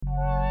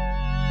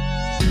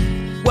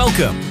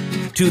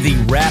Welcome to the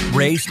Rat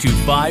Race to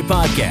 5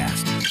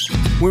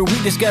 podcast, where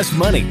we discuss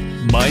money,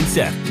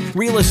 mindset,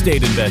 real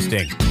estate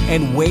investing,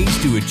 and ways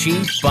to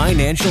achieve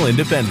financial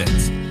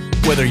independence.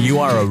 Whether you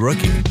are a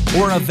rookie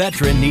or a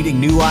veteran needing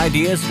new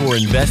ideas for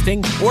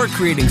investing or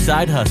creating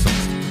side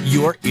hustles,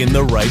 you're in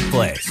the right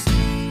place.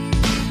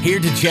 Here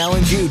to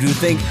challenge you to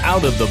think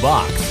out of the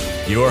box,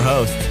 your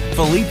hosts,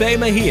 Felipe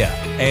Mejia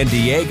and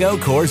Diego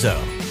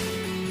Corzo.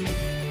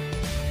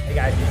 Hey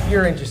guys, if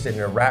you're interested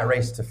in a Rat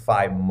Race to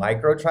 5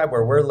 micro tribe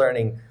where we're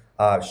learning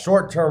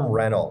short-term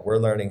rental, we're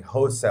learning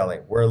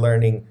wholesaling, we're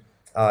learning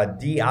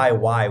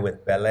DIY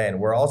with Belen.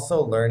 We're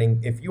also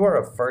learning, if you are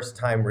a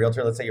first-time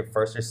realtor, let's say your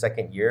first or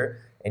second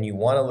year, and you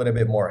want a little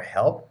bit more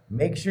help,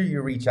 make sure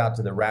you reach out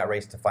to the Rat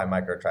Race to 5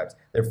 micro tribes.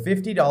 They're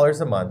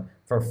 $50 a month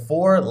for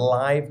 4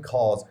 live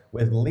calls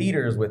with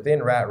leaders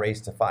within Rat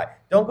Race to 5.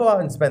 Don't go out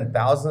and spend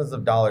thousands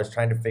of dollars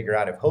trying to figure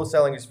out if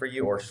wholesaling is for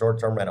you or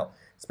short-term rental.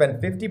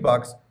 Spend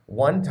 $50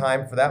 one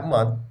time for that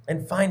month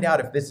and find out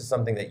if this is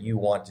something that you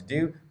want to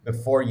do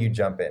before you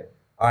jump in.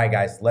 All right,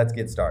 guys, let's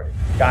get started.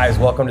 Guys,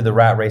 welcome to the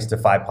Rat Race to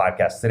 5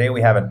 podcast. Today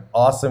we have an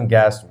awesome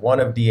guest, one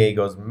of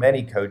Diego's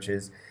many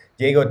coaches.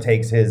 Diego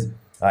takes his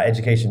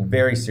education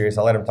very serious.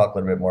 I'll let him talk a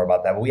little bit more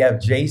about that. But we have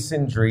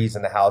Jason Drees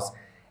in the house,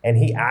 and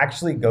he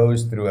actually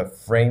goes through a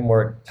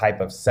framework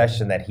type of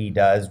session that he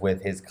does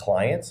with his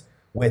clients,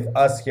 with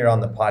us here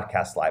on the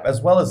podcast live,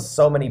 as well as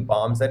so many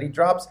bombs that he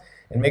drops.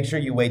 And make sure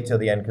you wait till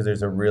the end because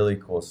there's a really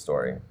cool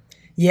story.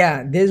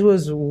 Yeah, this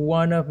was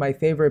one of my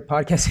favorite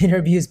podcast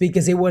interviews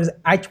because it was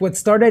what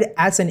started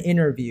as an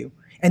interview.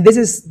 And this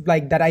is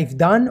like that I've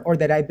done or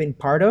that I've been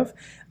part of.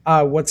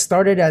 What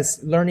started as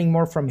learning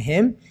more from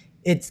him,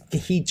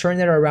 he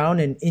turned it around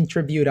and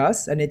interviewed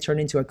us, and it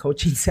turned into a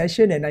coaching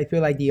session. And I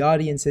feel like the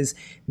audience is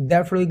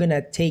definitely going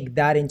to take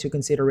that into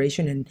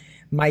consideration. And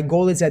my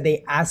goal is that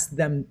they ask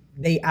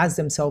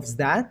themselves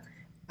that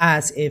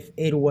as if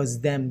it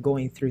was them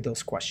going through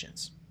those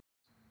questions.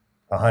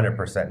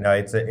 100%. No,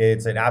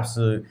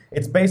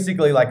 it's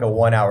basically like a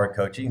 1-hour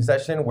coaching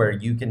session where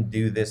you can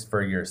do this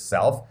for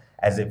yourself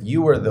as if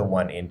you were the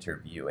one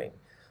interviewing.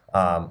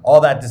 All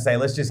that to say,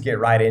 let's just get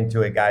right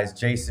into it, guys.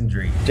 Jason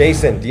Drees.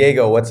 Jason,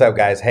 Diego, what's up,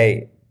 guys?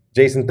 Hey,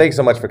 Jason, thanks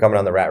so much for coming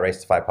on the Rat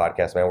Race to 5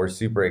 podcast, man. We're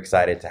super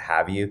excited to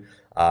have you.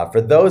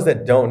 For those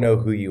that don't know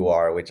who you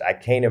are, which I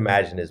can't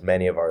imagine as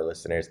many of our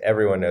listeners,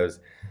 everyone knows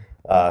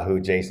who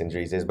Jason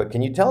Drees is, but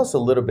can you tell us a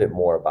little bit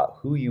more about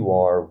who you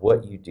are,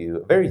 what you do,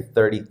 a very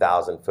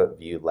 30,000 foot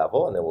view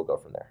level, and then we'll go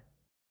from there.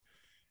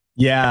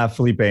 Yeah,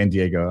 Felipe and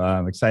Diego,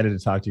 I'm excited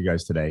to talk to you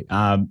guys today.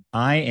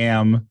 I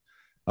am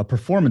a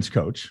performance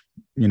coach.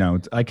 You know,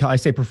 I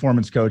say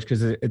performance coach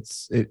because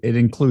it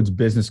includes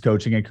business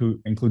coaching, it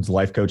includes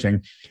life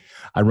coaching.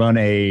 I run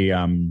a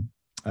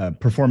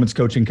performance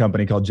coaching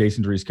company called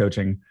Jason Drees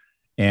Coaching,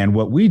 and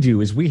what we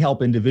do is we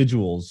help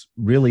individuals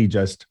really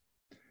just,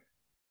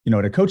 in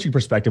a coaching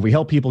perspective, we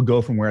help people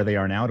go from where they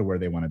are now to where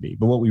they want to be.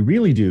 But what we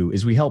really do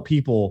is we help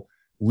people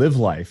live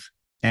life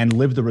and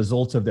live the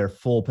results of their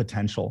full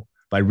potential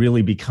by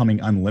really becoming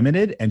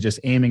unlimited and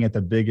just aiming at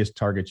the biggest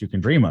targets you can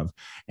dream of.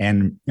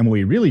 And what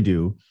we really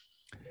do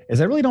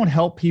is I really don't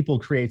help people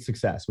create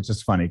success, which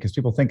is funny because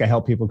people think I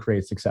help people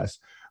create success.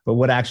 But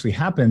what actually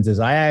happens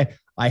is I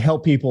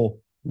help people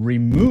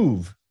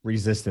remove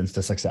resistance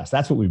to success.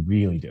 That's what we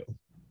really do.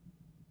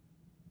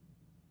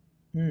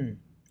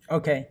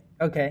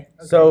 Okay.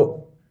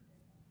 So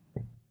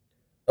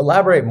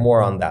elaborate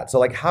more on that. So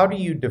like, how do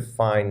you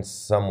define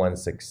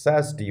someone's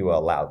success? Do you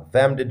allow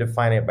them to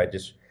define it by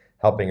just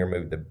helping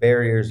remove the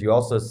barriers? You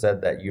also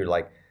said that you're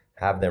like,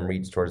 have them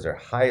reach towards their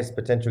highest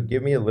potential.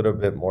 Give me a little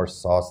bit more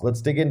sauce.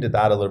 Let's dig into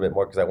that a little bit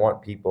more because I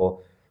want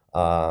people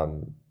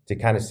to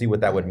kind of see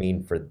what that would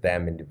mean for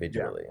them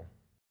individually.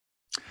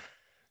 Yeah.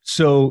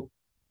 So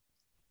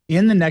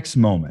in the next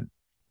moment,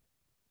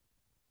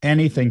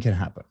 anything can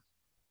happen.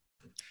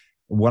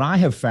 What I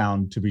have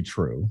found to be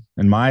true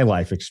in my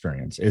life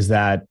experience is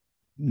that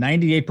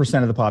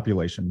 98% of the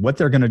population, what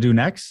they're going to do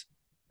next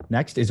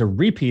is a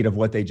repeat of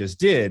what they just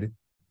did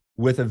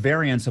with a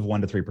variance of 1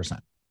 to 3%.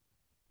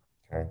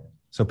 Okay.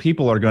 So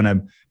people are going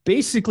to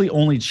basically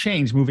only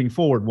change moving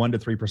forward 1 to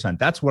 3%.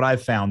 That's what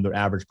I've found the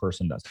average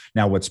person does.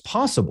 Now, what's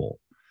possible,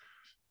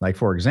 like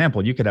for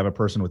example, you could have a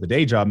person with a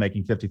day job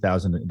making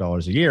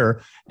 $50,000 a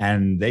year,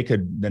 and they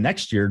could the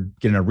next year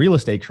get in a real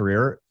estate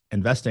career,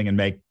 investing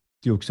and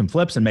do some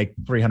flips and make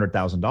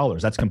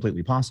 $300,000. That's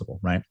completely possible,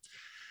 right?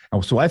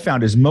 And so I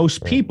found is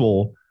most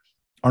people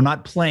are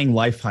not playing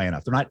life high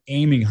enough. They're not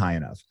aiming high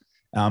enough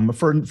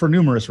for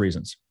numerous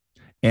reasons.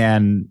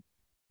 And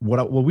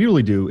what we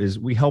really do is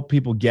we help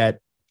people get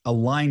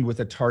aligned with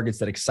the targets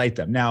that excite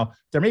them. Now,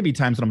 there may be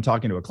times when I'm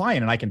talking to a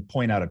client and I can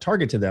point out a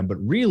target to them, but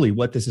really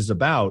what this is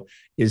about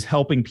is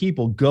helping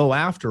people go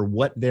after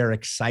what they're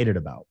excited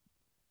about.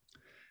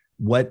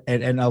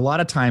 And a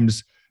lot of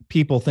times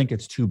people think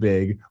it's too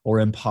big or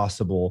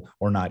impossible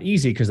or not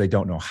easy because they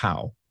don't know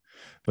how.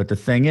 But the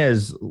thing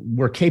is,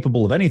 we're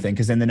capable of anything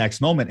because in the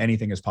next moment,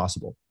 anything is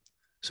possible.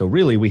 So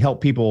really, we help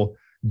people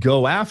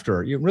go after,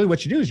 really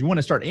what you do is you want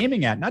to start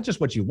aiming at not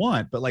just what you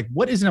want, but like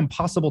what is an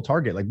impossible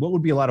target? Like what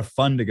would be a lot of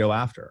fun to go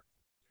after?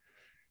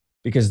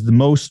 Because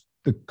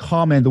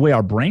the way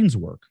our brains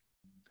work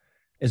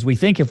is we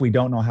think if we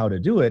don't know how to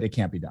do it, it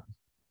can't be done.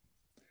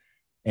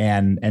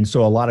 And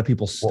so a lot of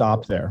people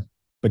stop there.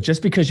 But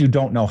just because you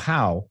don't know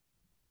how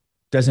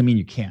doesn't mean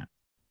you can't.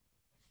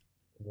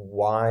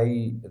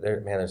 Why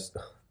there, man,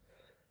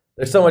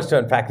 there's so much to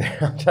unpack there.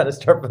 I'm trying to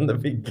start from the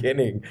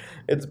beginning.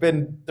 It's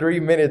been 3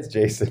 minutes,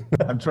 Jason.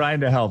 I'm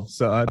trying to help.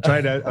 So I'm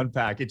trying to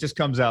unpack. It just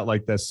comes out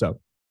like this. So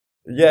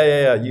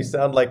Yeah. You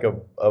sound like a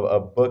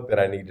book that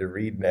I need to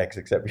read next,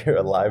 except you're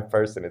a live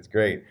person. It's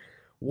great.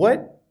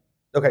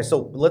 Okay,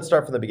 so let's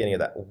start from the beginning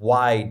of that.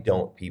 Why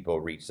don't people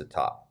reach the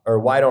top? Or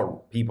why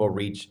don't people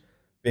reach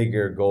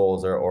bigger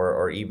goals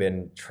or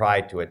even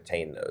try to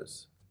attain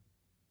those?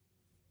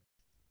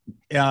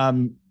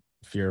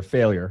 Fear of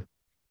failure,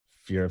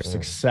 fear of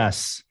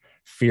success,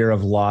 fear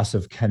of loss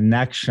of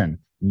connection,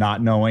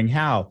 not knowing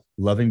how,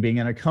 loving being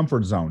in a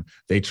comfort zone.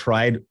 They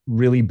tried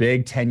really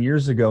big 10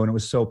 years ago and it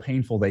was so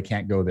painful they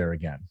can't go there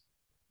again.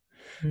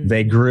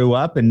 They grew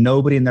up and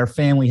nobody in their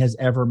family has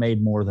ever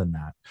made more than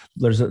that.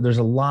 There's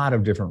a lot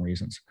of different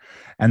reasons.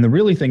 And the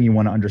really thing you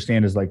want to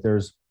understand is like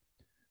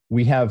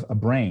we have a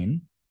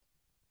brain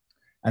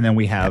and then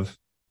we have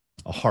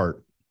a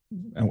heart,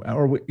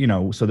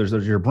 so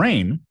there's your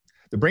brain.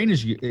 The brain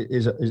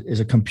is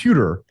a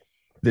computer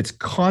that's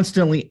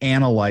constantly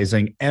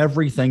analyzing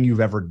everything you've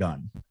ever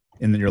done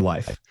in your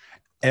life,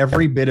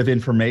 every bit of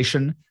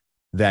information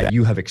that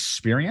you have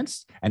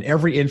experienced and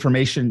every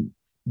information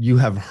you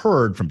have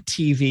heard from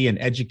TV and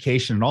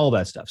education and all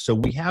that stuff. So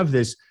we have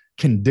this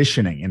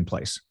conditioning in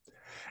place.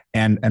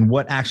 And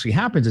what actually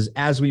happens is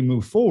as we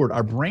move forward,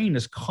 our brain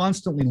is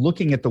constantly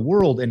looking at the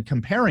world and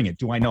comparing it.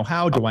 Do I know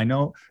how? Do I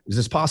know? Is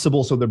this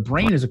possible? So the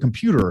brain is a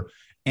computer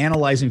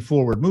analyzing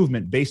forward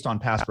movement based on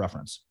past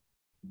reference.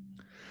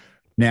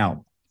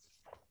 Now,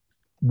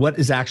 what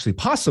is actually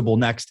possible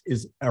next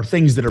are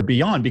things that are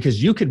beyond,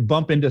 because you could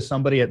bump into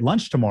somebody at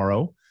lunch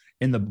tomorrow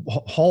in the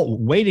hall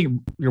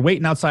you're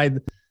waiting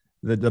outside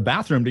the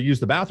bathroom to use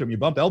the bathroom. You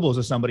bump elbows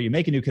with somebody, you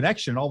make a new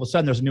connection, and all of a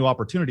sudden there's a new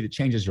opportunity that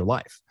changes your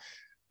life.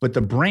 But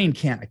the brain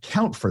can't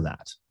account for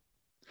that.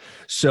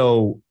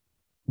 So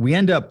we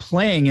end up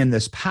playing in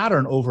this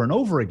pattern over and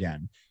over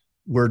again,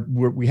 where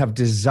we have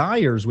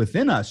desires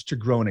within us to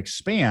grow and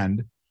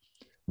expand.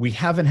 We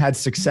haven't had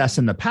success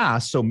in the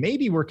past, so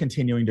maybe we're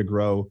continuing to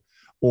grow,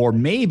 or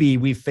maybe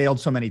we've failed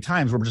so many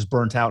times we're just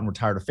burnt out and we're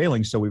tired of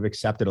failing, so we've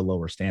accepted a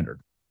lower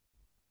standard.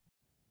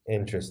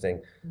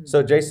 Interesting.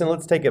 So Jason,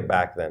 let's take it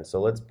back then. So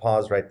let's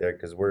pause right there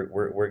because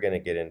we're going to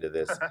get into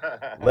this.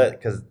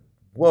 Because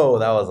whoa,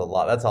 that was a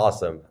lot. That's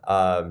awesome.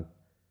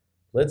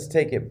 Let's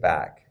take it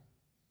back.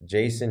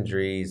 Jason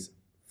Drees,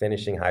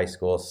 finishing high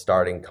school,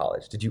 starting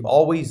college. Did you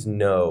always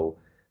know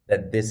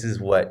that this is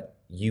what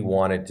you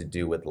wanted to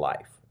do with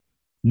life?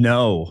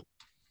 No.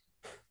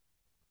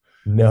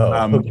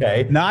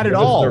 Okay. Not at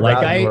all.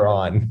 Like we're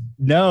on.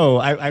 No,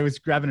 I was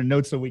grabbing a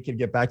note so we could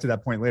get back to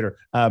that point later.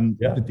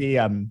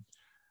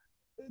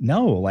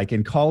 No, like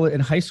in college, in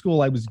high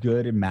school, I was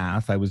good in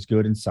math. I was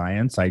good in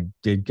science. I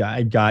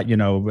got,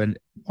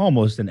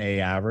 almost an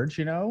A average,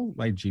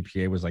 my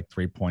GPA was like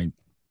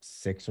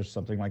 3.6 or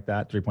something like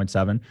that,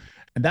 3.7.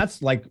 And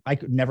that's like,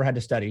 never had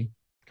to study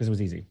because it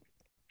was easy.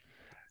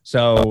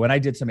 So when I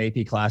did some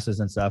AP classes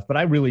and stuff, but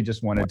I really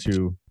just wanted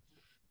to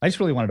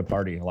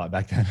party a lot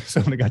back then.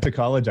 So when I got to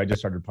college, I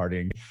just started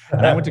partying.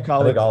 And I went to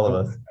college. I think all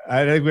of us.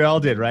 I think we all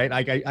did, right?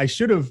 I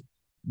should have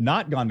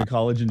not gone to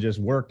college and just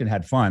worked and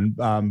had fun.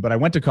 But I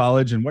went to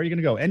college, and where are you going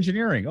to go?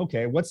 Engineering.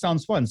 Okay. What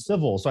sounds fun?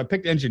 Civil. So I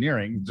picked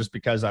engineering just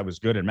because I was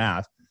good in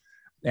math,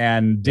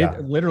 and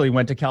literally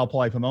went to Cal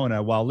Poly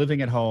Pomona while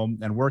living at home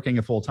and working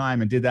a full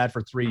time, and did that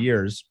for 3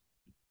 years.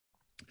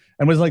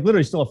 And was like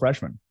literally still a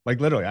freshman.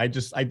 Like literally, I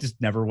just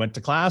never went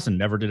to class and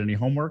never did any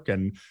homework.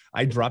 And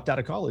I dropped out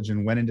of college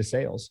and went into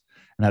sales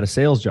and had a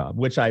sales job,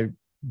 which I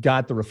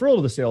got the referral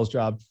to the sales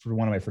job for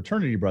one of my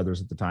fraternity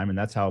brothers at the time. And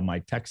that's how my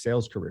tech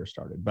sales career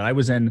started. But I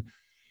was in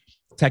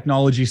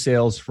technology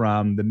sales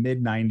from the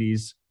mid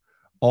 90s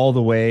all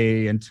the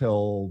way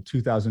until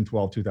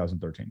 2012,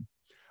 2013.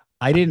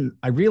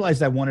 I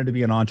realized I wanted to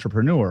be an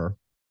entrepreneur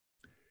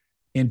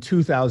in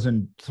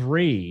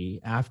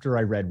 2003 after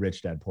I read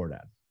Rich Dad Poor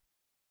Dad.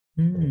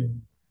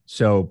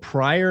 So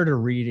prior to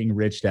reading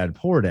Rich Dad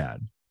Poor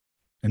Dad,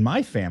 in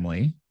my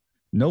family,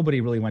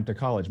 nobody really went to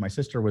college. My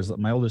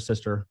older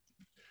sister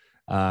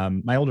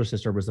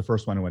was the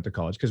first one who went to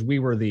college because we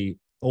were the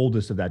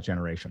oldest of that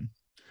generation.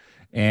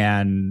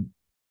 And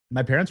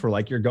my parents were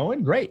like, "You're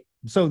going? Great."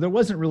 So there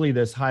wasn't really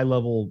this high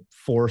level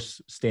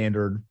force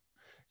standard,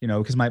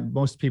 because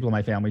most people in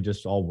my family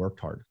just all worked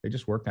hard. They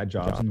just worked, had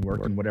jobs and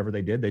worked, and whatever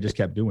they did, they just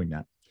kept doing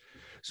that.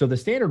 So the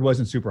standard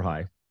wasn't super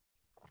high.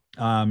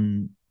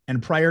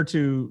 And prior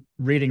to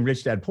reading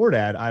Rich Dad Poor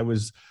Dad, I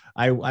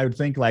would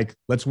think like,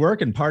 let's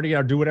work and party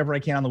or do whatever I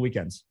can on the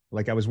weekends.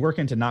 Like I was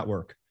working to not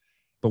work.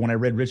 But when I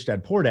read Rich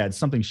Dad Poor Dad,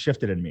 something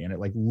shifted in me, and it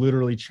like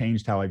literally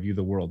changed how I view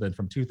the world. And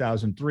from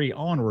 2003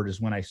 onward is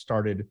when I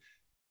started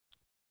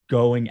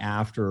going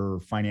after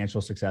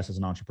financial success as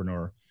an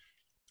entrepreneur.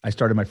 I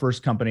started my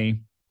first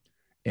company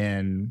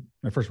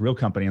my first real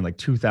company in like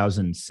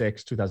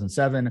 2006,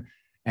 2007.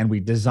 And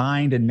we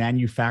designed and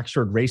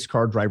manufactured race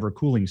car driver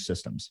cooling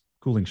systems,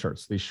 cooling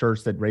shirts, these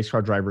shirts that race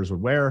car drivers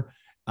would wear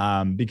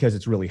because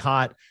it's really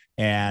hot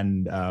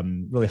and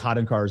really hot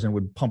in cars, and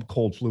would pump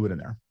cold fluid in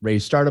there.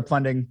 Raised startup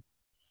funding.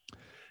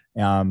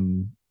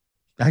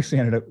 Actually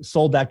ended up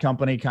sold that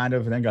company kind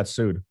of, and then got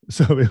sued.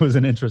 So it was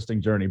an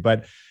interesting journey,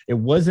 but it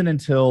wasn't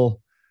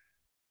until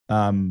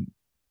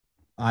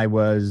I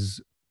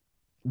was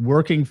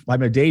working, I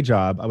had a day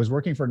job. I was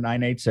working for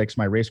 986,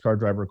 my race car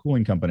driver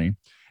cooling company.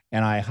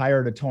 And I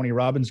hired a Tony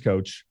Robbins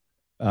coach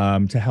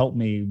to help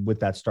me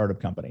with that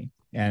startup company.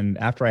 And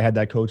after I had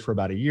that coach for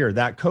about a year,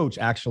 that coach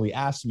actually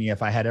asked me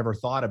if I had ever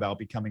thought about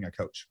becoming a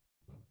coach.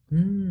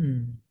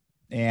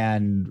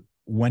 And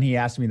when he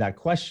asked me that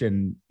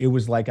question, it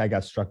was like I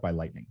got struck by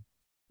lightning.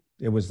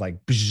 It was like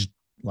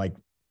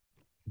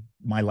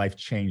my life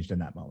changed in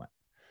that moment.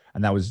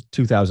 And that was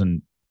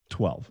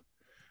 2012,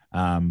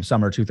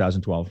 summer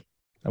 2012.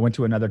 I went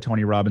to another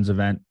Tony Robbins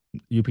event,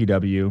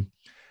 UPW,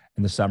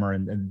 in the summer.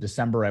 And in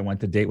December, I went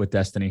to Date with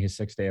Destiny, his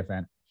 6-day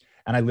event.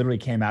 And I literally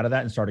came out of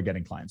that and started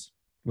getting clients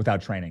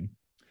without training.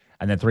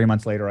 And then 3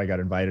 months later, I got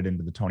invited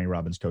into the Tony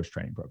Robbins coach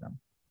training program.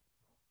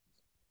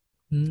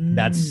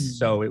 I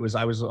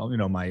was,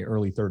 my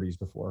early 30s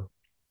before,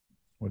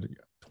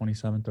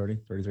 27, 30,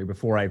 33,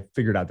 before I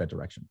figured out that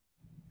direction.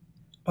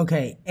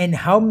 Okay. And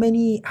how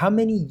many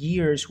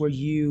years were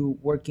you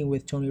working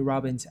with Tony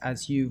Robbins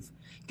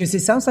because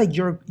it sounds like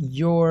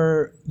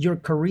your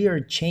career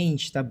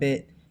changed a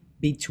bit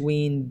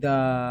between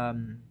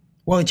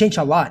it changed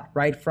a lot,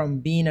 right? From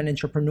being an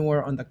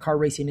entrepreneur on the car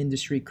racing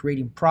industry,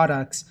 creating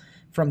products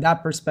from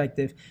that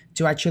perspective,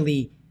 to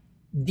actually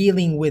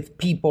dealing with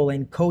people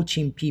and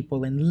coaching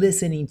people and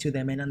listening to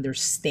them and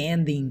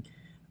understanding.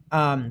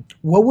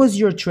 What was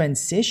your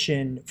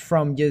transition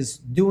from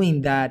just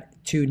doing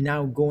that to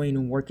now going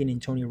and working in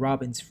Tony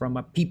Robbins from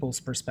a people's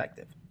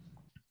perspective?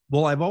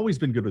 Well, I've always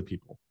been good with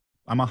people.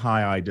 I'm a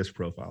high I disc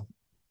profile.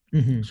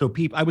 So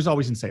I was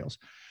always in sales,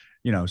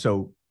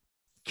 so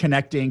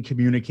connecting,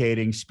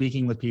 communicating,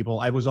 speaking with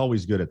people. I was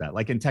always good at that.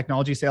 Like in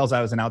technology sales,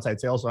 I was an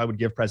outside sales. So I would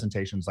give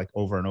presentations like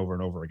over and over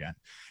and over again.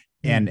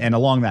 And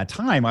along that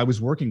time, I was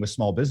working with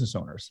small business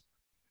owners.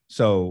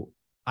 So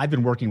I've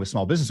been working with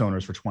small business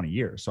owners for 20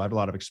 years. So I have a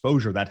lot of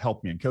exposure that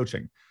helped me in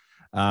coaching.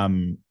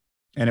 And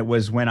it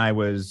was when I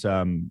was,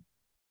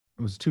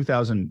 it was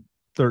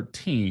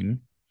 2013.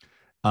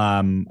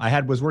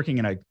 I was working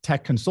in a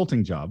tech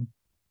consulting job.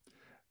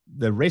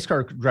 The race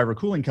car driver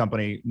cooling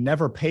company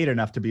never paid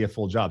enough to be a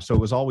full job. So it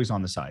was always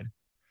on the side.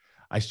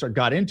 I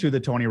got into the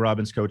Tony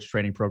Robbins coach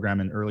training program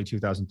in early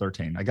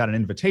 2013. I got an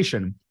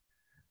invitation.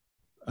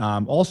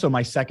 Also,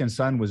 my second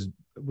son was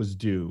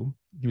due.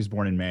 He was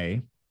born in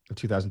May of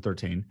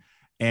 2013.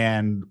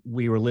 And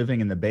we were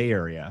living in the Bay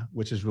Area,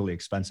 which is really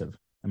expensive.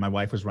 And my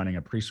wife was running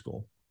a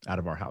preschool out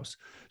of our house.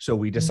 So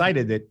we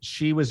decided that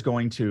she was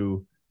going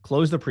to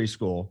close the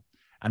preschool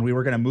and we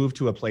were going to move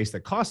to a place that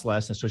cost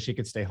less, and so she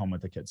could stay home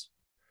with the kids.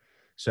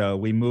 So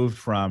we moved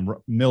from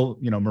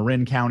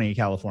Marin County,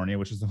 California,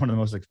 which is one of the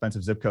most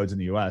expensive zip codes in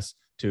the US,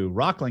 to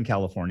Rockland,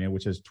 California,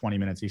 which is 20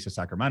 minutes east of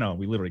Sacramento.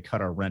 We literally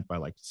cut our rent by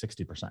like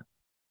 60%.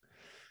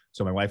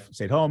 So my wife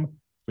stayed home.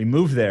 We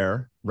moved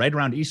there right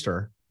around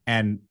Easter,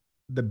 and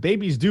the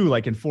baby's due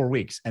like in 4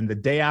 weeks. And the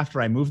day after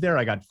I moved there,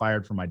 I got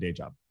fired from my day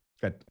job.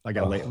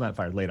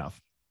 Laid off.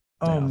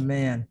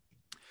 Man.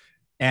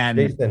 And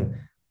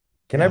Jason,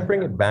 can I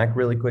bring it back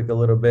really quick a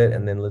little bit,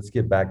 and then let's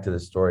get back to the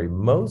story.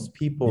 Most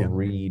people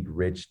read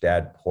Rich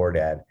Dad, Poor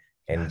Dad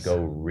and go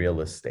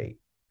real estate.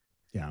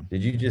 Yeah.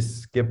 Did you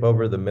just skip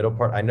over the middle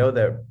part? I know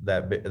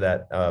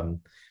that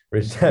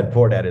Rich Dad,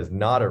 Poor Dad is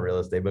not a real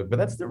estate book, but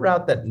that's the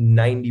route that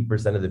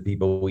 90% of the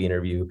people we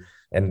interview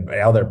and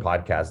other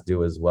podcasts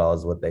do, as well,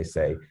 as what they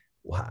say.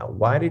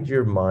 Why did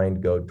your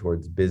mind go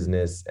towards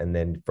business and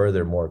then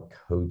furthermore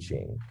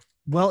coaching?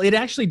 Well, it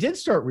actually did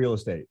start real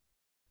estate.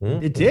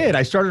 It did.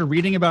 I started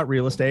reading about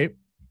real estate.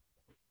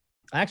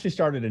 I actually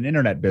started an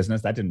internet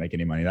business. That didn't make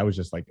any money. That was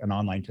just like an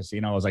online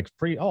casino. I was like,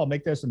 I'll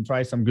make this and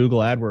try some Google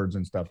AdWords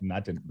and stuff. And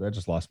that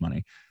just lost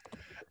money.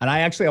 And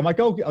I'm like,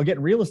 I'll get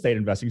real estate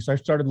investing. So I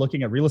started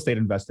looking at real estate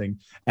investing,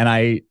 and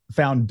I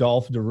found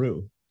Dolph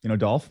DeRue. You know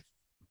Dolph?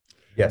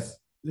 Yes.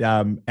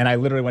 And I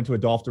literally went to a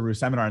Dolph DeRue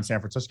seminar in San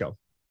Francisco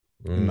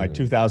in like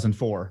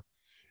 2004.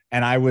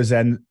 And I was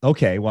I'm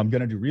going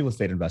to do real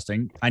estate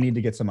investing. I need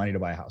to get some money to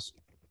buy a house.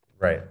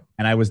 Right.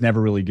 And I was never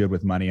really good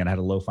with money, and I had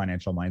a low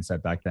financial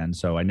mindset back then.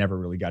 So I never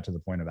really got to the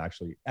point of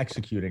actually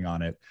executing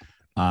on it.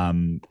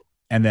 And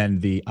then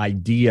the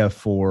idea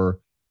for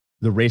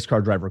the race car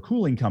driver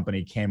cooling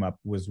company came up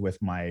was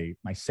with my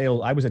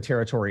sales. I was a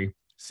territory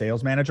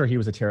sales manager. He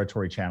was a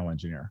territory channel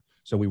engineer.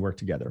 So we worked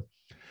together,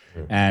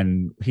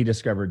 and he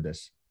discovered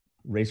this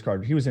race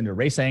car. He was into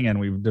racing, and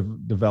we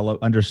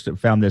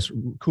found this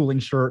cooling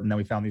shirt, and then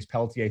we found these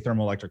Peltier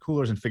thermoelectric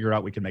coolers and figured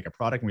out we could make a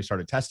product, and we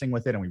started testing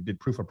with it, and we did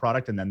proof of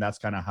product. And then that's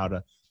kind of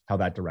how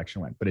that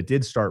direction went. But it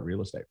did start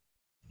real estate.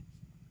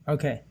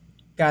 Okay.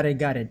 Got it,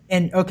 got it.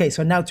 And okay,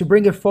 so now to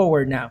bring it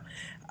forward now,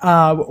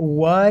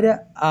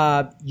 what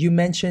you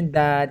mentioned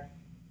that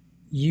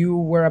you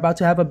were about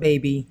to have a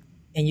baby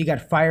and you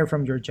got fired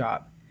from your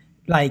job.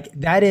 Like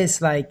that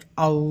is like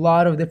a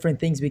lot of different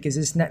things because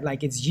it's not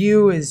like it's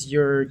you, is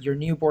your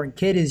newborn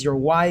kid, is your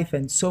wife,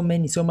 and so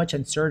much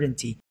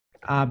uncertainty.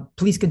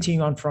 Please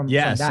continue on from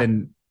Yes, that.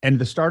 and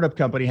the startup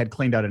company had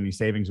cleaned out any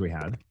savings we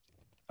had.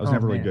 I was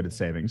never really good at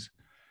savings.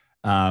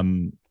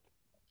 And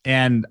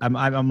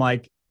I'm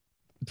like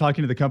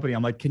talking to the company.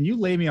 I'm like, can you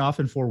lay me off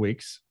in 4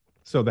 weeks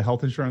so the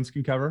health insurance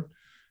can cover?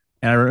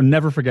 And I'll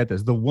never forget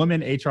this. The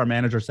woman HR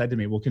manager said to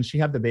me, well, can she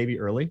have the baby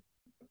early?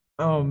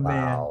 Oh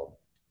man. Wow.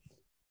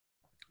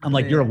 I'm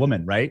like, you're a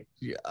woman, right?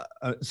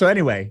 So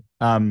anyway,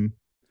 and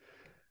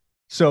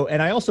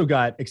I also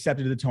got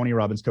accepted to the Tony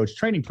Robbins coach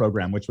training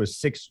program, which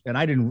was which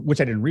I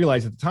didn't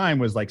realize at the time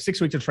was like 6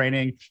 weeks of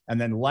training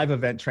and then live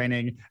event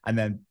training and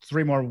then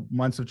 3 more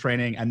months of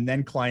training and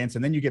then clients.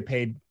 And then you get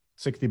paid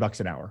 $60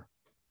 an hour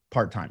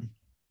part-time.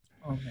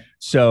 Okay.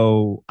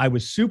 So I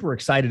was super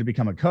excited to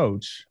become a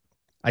coach.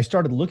 I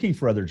started looking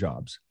for other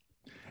jobs.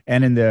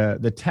 And in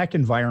the tech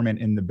environment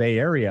in the Bay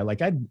Area,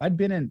 like I'd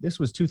been in, this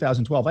was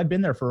 2012. I'd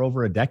been there for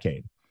over a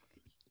decade.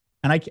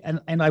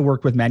 And I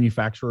worked with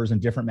manufacturers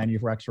and different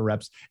manufacturer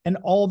reps. And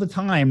all the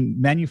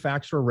time,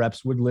 manufacturer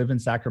reps would live in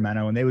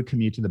Sacramento and they would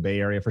commute to the Bay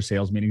Area for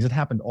sales meetings. It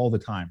happened all the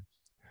time.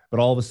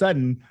 But all of a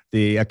sudden,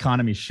 the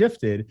economy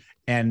shifted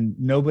and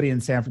nobody in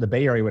the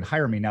Bay Area would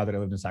hire me now that I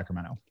lived in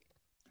Sacramento.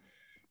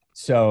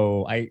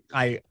 So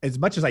I as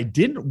much as I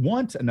didn't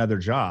want another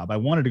job, I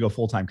wanted to go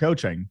full-time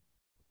coaching.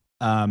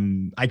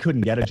 I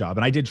couldn't get a job.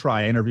 And I did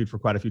try. I interviewed for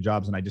quite a few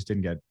jobs and I just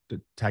didn't get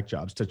the tech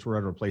jobs to try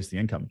to replace the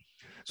income.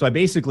 So I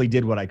basically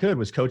did what I could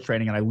was coach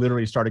training. And I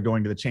literally started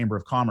going to the Chamber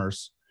of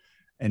Commerce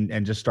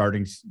and just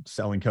starting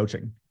selling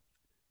coaching.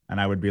 And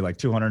I would be like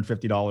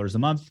 $250 a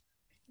month,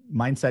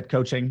 mindset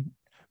coaching.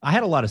 I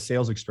had a lot of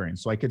sales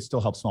experience, so I could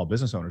still help small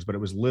business owners, but it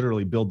was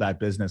literally build that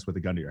business with a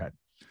gun to your head.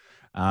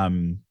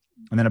 And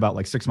then about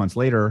like 6 months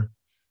later,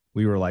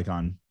 we were like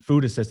on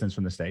food assistance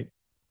from the state,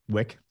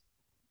 WIC.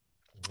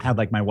 Had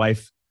like my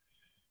wife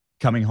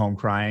coming home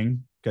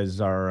crying because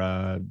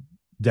our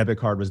debit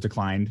card was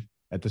declined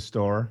at the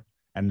store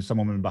and some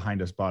woman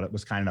behind us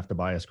was kind enough to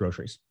buy us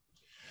groceries.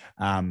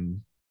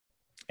 And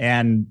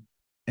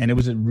it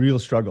was a real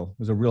struggle. It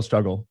was a real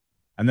struggle.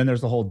 And then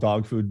there's the whole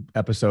dog food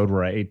episode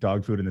where I ate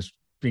dog food and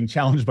being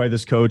challenged by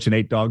this coach and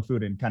ate dog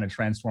food and kind of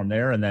transformed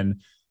there. And then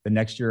the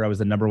next year I was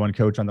the #1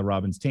 coach on the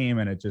Robbins team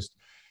and it just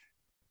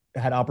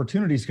had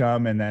opportunities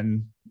come. And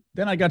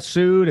then I got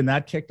sued and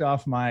that kicked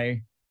off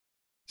my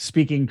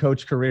speaking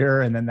coach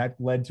career. And then that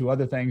led to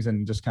other things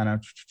and just kind of,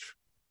 is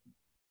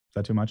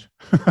that too much?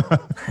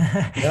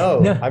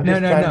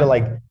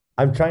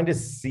 I'm trying to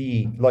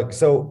see, like,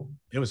 so.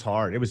 It was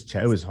hard. It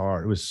was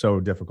hard. It was so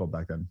difficult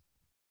back then.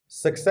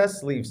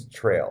 Success leaves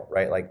trail,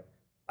 right? Like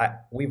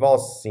we've all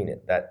seen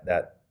it,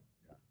 that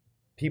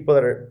people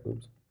that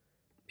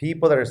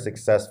are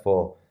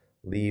successful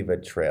leave a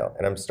trail.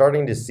 And I'm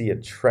starting to see a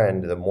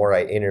trend the more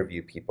I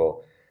interview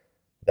people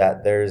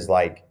that there's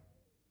like,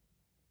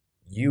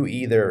 you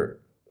either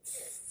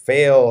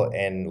fail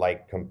and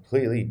like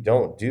completely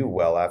don't do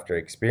well after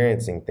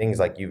experiencing things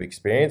like you've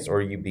experienced,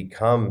 or you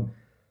become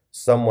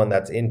someone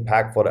that's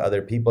impactful to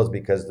other people's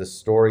because the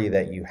story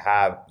that you've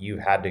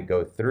had to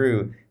go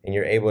through and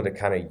you're able to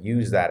kind of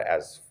use that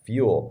as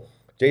fuel.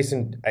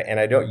 Jason, and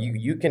I don't,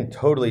 you can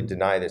totally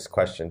deny this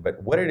question,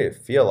 but what did it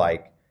feel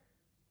like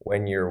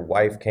when your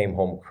wife came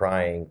home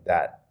crying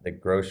that the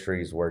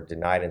groceries were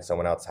denied and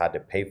someone else had to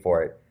pay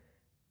for it?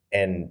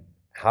 And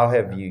how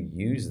have you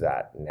used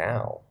that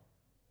now?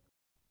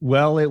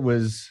 Well, it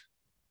was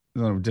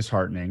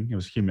disheartening. It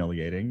was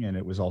humiliating. And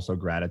it was also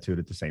gratitude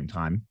at the same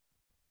time.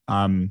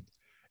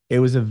 It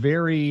was a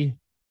very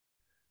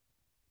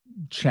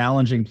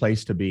challenging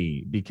place to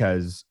be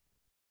because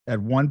at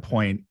one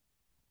point,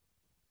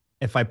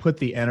 if I put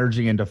the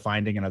energy into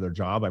finding another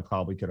job, I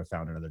probably could have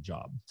found another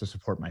job to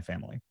support my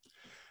family.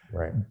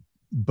 Right.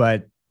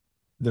 But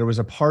there was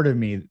a part of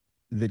me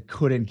that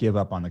couldn't give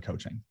up on the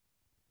coaching.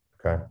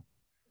 Okay.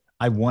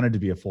 I wanted to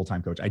be a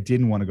full-time coach. I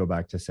didn't want to go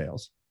back to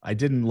sales. I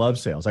didn't love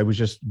sales. I was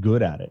just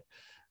good at it.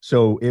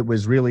 So it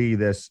was really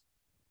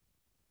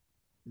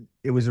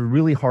it was a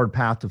really hard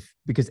path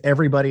because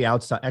everybody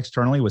outside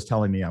externally was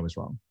telling me I was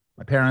wrong.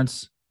 My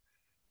parents,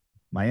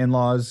 my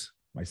in-laws,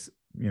 my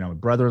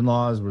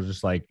brother-in-laws were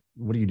just like,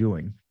 what are you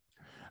doing?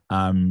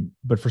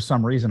 But for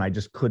some reason, I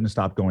just couldn't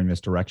stop going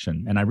this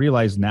direction. And I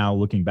realized now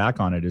looking back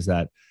on it is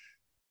that,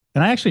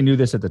 and I actually knew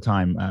this at the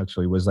time,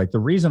 was like the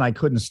reason I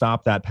couldn't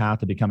stop that path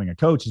to becoming a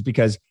coach is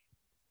because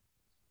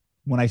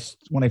when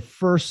I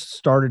first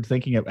started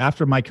thinking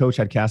after my coach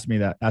had asked me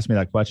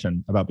that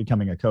question about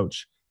becoming a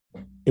coach,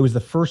 it was the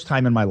first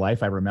time in my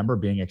life I remember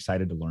being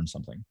excited to learn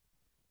something.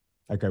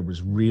 Like I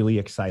was really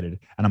excited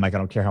and I'm like, I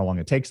don't care how long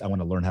it takes. I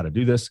want to learn how to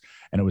do this.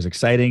 And it was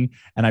exciting.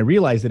 And I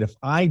realized that if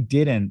I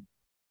didn't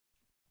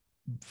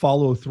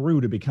follow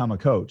through to become a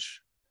coach,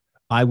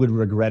 I would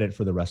regret it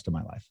for the rest of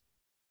my life.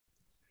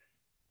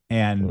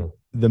 And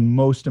the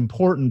most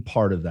important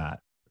part of that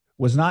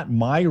was not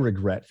my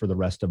regret for the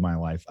rest of my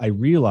life. I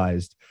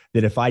realized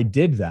that if I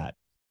did that,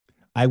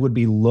 I would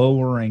be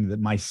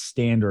lowering my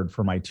standard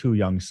for my two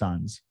young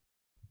sons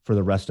for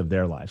the rest of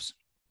their lives.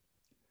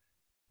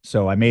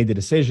 So I made the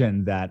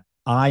decision that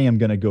I am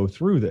going to go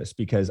through this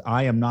because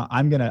I'm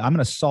going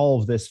to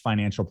solve this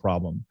financial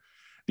problem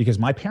because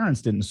my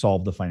parents didn't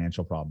solve the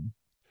financial problem.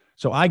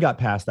 So I got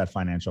past that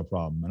financial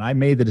problem and I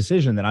made the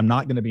decision that I'm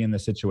not going to be in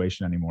this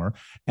situation anymore.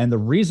 And the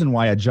reason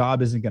why a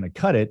job isn't going to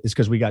cut it is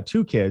because we got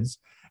two kids.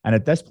 And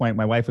at this point,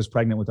 my wife was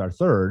pregnant with our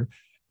third.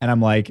 And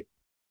I'm like,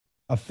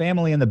 a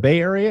family in the Bay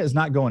Area is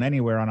not going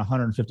anywhere on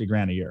 150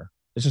 grand a year.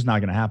 It's just not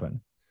going to happen.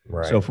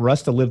 Right. So for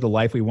us to live the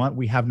life we want,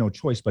 we have no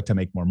choice but to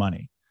make more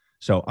money.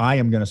 So I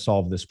am going to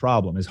solve this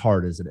problem as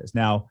hard as it is.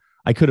 Now,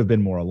 I could have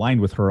been more aligned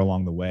with her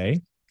along the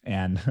way.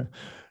 And,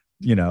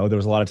 there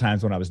was a lot of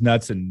times when I was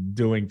nuts and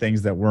doing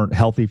things that weren't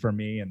healthy for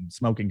me and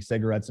smoking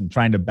cigarettes and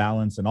trying to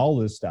balance and all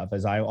this stuff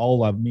as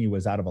all of me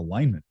was out of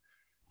alignment.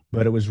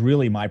 But it was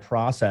really my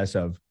process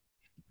of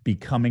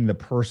becoming the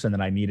person that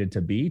I needed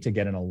to be to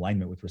get in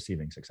alignment with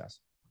receiving success.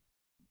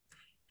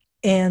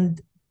 And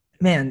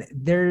man,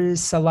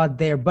 there's a lot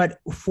there. But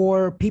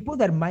for people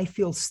that might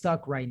feel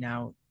stuck right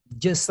now,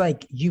 just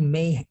like you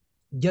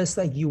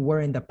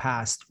were in the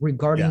past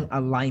regarding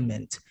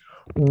alignment,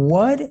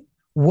 what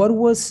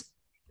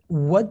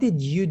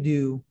did you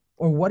do,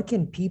 or what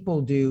can people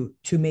do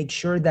to make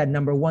sure that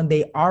number one,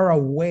 they are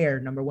aware,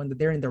 that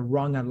they're in the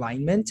wrong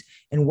alignment,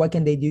 and what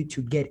can they do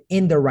to get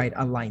in the right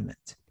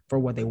alignment for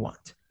what they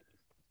want?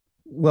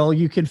 Well,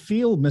 you can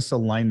feel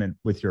misalignment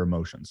with your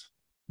emotions,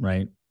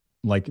 right?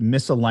 Like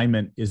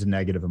misalignment is a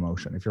negative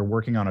emotion. If you're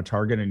working on a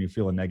target and you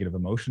feel a negative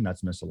emotion,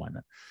 that's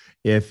misalignment.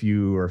 If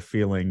you are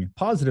feeling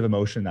positive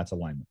emotion, that's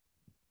alignment.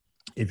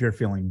 If you're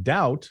feeling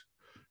doubt,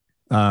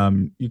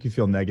 you can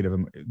feel negative.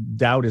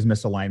 Doubt is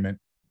misalignment.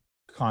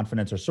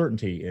 Confidence or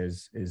certainty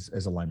is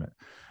alignment.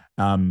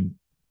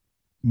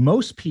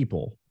 Most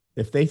people,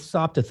 if they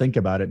stop to think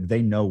about it,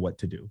 they know what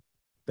to do.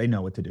 They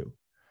know what to do.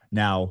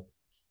 Now,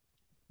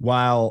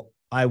 while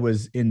I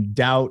was in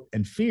doubt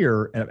and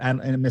fear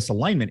and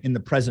misalignment in the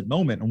present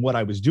moment and what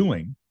I was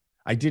doing,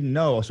 I didn't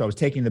know. So I was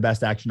taking the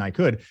best action I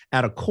could.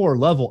 At a core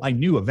level, I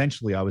knew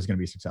eventually I was going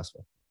to be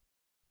successful.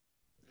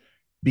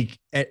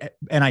 And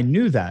I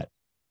knew that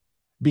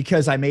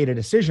because I made a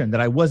decision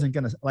that I wasn't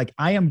going to,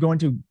 I am going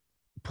to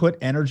put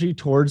energy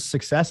towards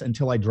success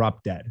until I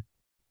drop dead.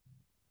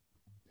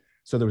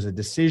 So there was a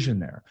decision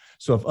there.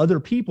 So if other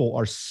people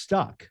are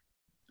stuck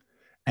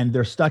and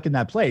they're stuck in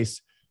that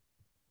place,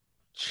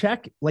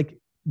 check,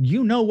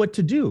 you know what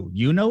to do.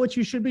 You know what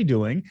you should be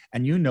doing,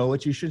 and you know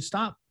what you should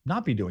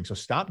not be doing. So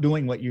stop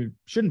doing what you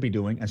shouldn't be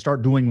doing and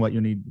start doing what you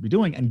need to be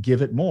doing, and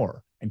give it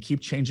more and keep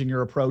changing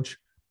your approach,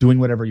 doing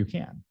whatever you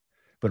can.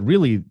 But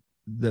really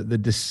the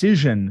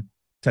decision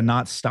to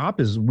not stop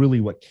is really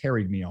what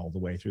carried me all the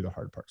way through the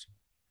hard parts.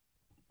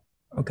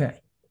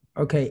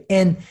 Okay.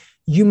 And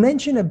you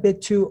mentioned a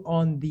bit too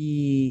on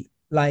the,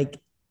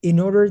 in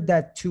order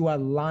to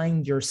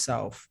align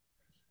yourself,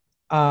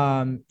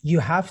 you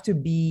have to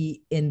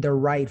be in the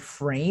right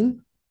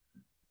frame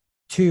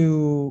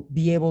to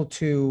be able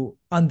to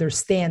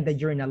understand that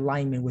you're in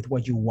alignment with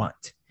what you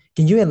want.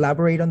 Can you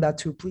elaborate on that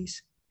too,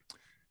 please?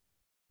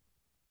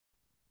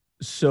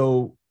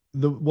 So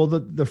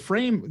the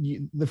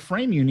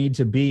frame you need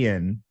to be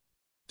in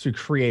to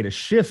create a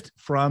shift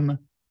from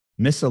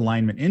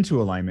misalignment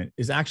into alignment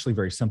is actually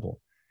very simple.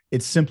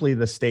 It's simply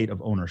the state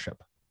of ownership.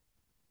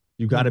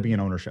 You got to be in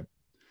ownership,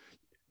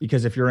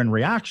 because if you're in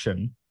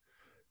reaction,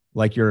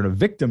 like you're a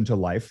victim to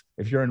life,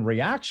 if you're in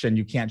reaction,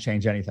 you can't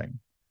change anything.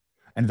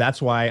 And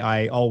that's why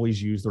I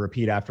always use the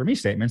repeat after me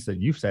statements that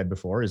you've said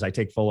before, is I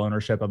take full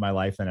ownership of my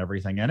life and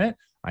everything in it.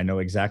 I know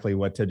exactly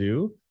what to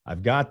do.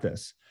 I've got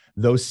this.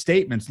 Those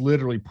statements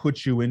literally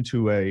put you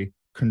into a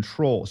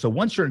control. So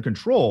once you're in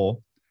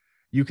control,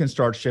 you can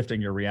start shifting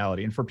your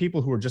reality. And for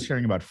people who are just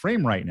hearing about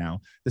frame right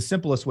now, the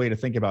simplest way to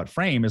think about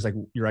frame is like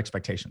your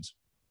expectations.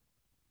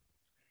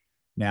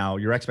 Now,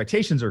 your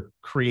expectations are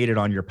created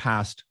on your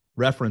past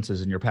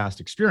references and your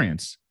past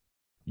experience.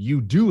 You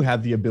do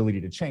have the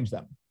ability to change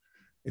them.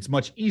 It's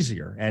much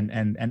easier.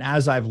 And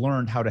as I've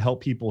learned how to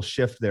help people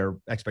shift their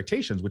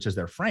expectations, which is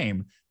their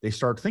frame, they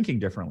start thinking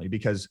differently,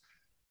 because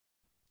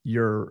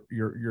your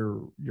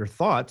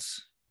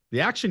thoughts,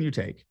 the action you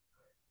take,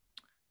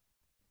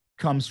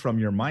 comes from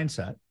your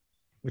mindset,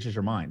 which is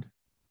your mind.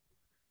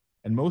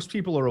 And most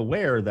people are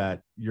aware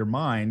that your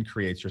mind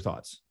creates your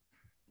thoughts.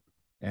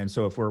 And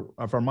so if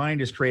our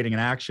mind is creating an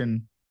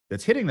action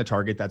that's hitting the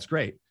target, that's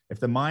great. If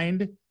the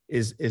mind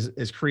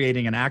is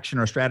creating an action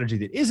or a strategy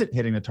that isn't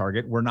hitting the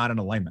target, we're not in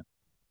alignment.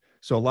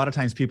 So a lot of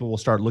times people will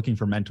start looking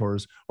for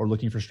mentors or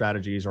looking for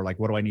strategies, or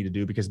what do I need to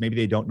do? Because maybe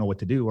they don't know what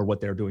to do, or what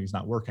they're doing is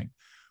not working.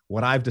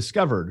 What I've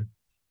discovered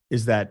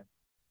is that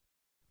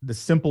the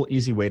simple,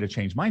 easy way to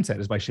change mindset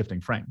is by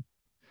shifting frame.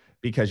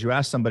 Because you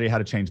ask somebody how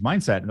to change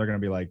mindset, and they're going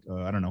to be like,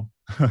 I don't know,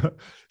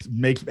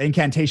 make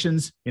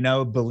incantations,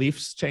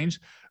 beliefs change.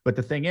 But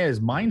the thing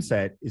is,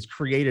 mindset is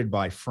created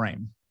by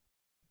frame.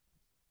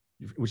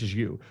 which is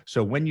you.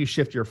 So when you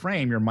shift your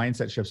frame, your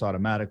mindset shifts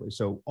automatically.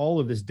 So all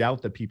of this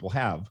doubt that people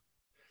have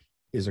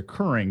is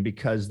occurring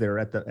because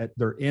they're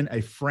they're in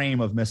a frame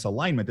of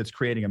misalignment that's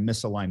creating a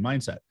misaligned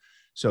mindset.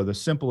 So the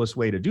simplest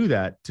way to do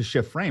that, to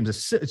shift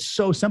frames, it's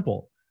so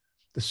simple.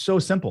 It's so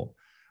simple.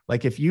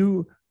 Like if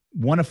you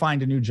want to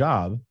find a new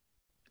job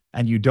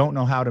and you don't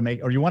know how to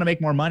make, or you want to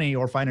make more money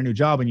or find a new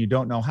job and you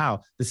don't know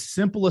how, the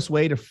simplest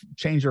way to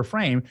change your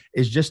frame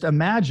is just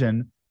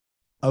imagine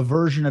a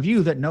version of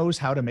you that knows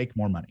how to make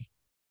more money.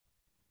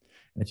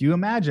 And if you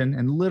imagine,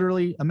 and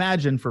literally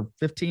imagine for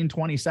 15,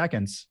 20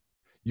 seconds,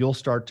 you'll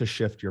start to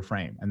shift your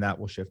frame, and that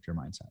will shift your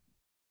mindset.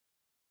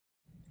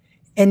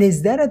 And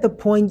is that at the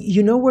point,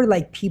 where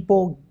like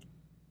people,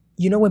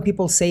 when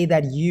people say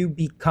that you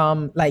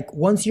become like,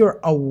 once you're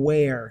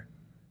aware,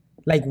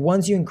 like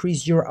once you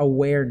increase your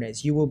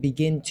awareness, you will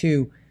begin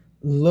to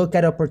look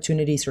at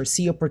opportunities or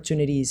see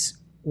opportunities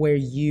where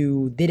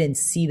you didn't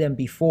see them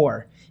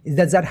before.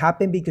 Does that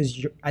happen because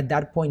you're, at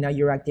that point now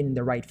you're acting in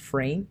the right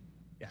frame?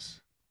 Yes.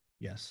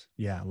 Yes.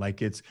 Yeah.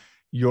 Like it's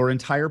your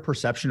entire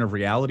perception of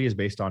reality is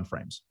based on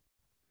frames.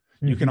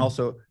 Mm-hmm. You can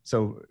also,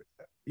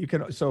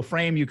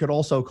 frame, you could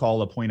also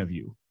call a point of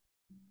view.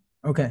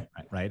 Okay.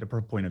 Right. A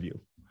point of view.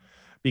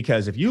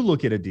 Because if you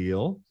look at a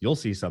deal, you'll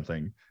see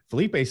something.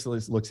 Felipe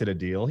looks at a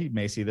deal. He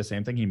may see the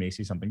same thing. He may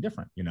see something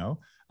different.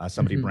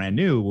 Somebody mm-hmm. brand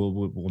new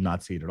will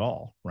not see it at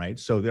all. Right.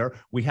 So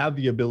we have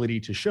the ability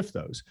to shift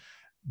those,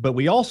 but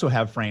we also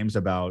have frames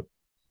about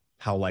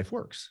how life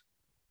works.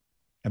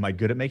 Am I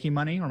good at making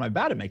money or am I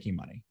bad at making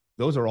money?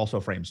 Those are also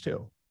frames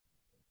too.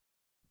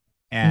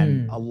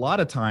 And a lot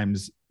of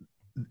times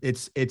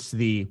it's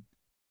the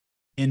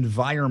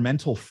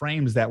environmental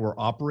frames that we're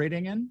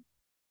operating in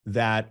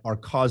that are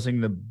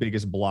causing the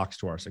biggest blocks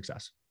to our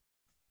success.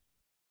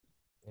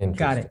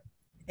 Got it.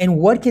 And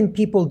what can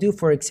people do,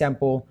 for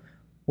example,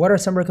 what are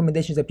some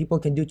recommendations that people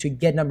can do to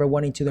get, number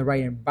one, into the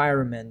right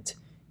environment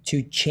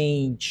to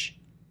change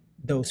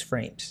those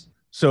frames?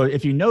 So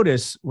if you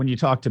notice when you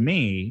talk to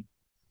me,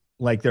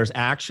 like there's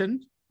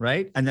action,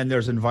 right? And then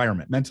there's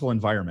environment, mental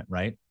environment,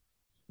 right?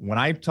 When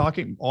I'm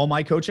talking, all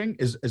my coaching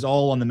is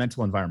all on the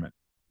mental environment.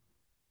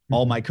 Mm-hmm.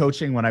 All my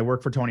coaching, when I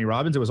worked for Tony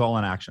Robbins, it was all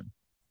on action.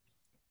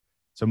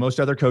 So most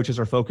other coaches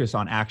are focused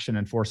on action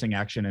and forcing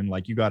action, and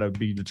like you got to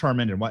be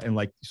determined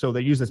so they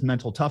use this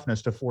mental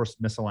toughness to force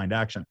misaligned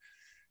action.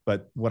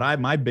 But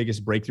my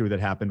biggest breakthrough that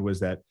happened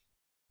was that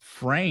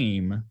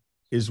frame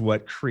is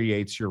what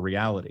creates your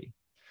reality.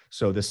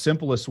 So the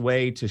simplest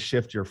way to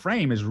shift your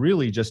frame is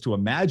really just to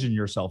imagine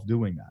yourself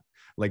doing that.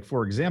 Like,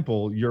 for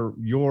example,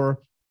 your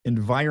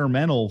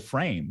environmental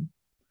frame,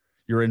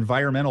 your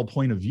environmental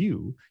point of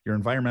view, your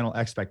environmental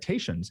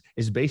expectations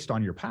is based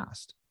on your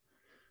past.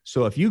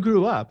 So if you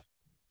grew up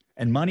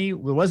and there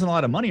wasn't a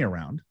lot of money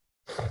around,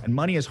 and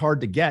money is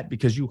hard to get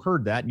because you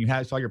heard that and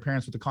you saw your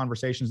parents with the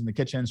conversations in the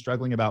kitchen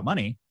struggling about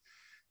money,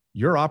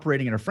 you're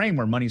operating in a frame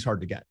where money's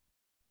hard to get.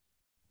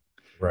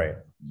 Right.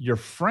 Your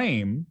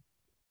frame,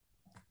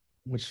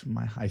 which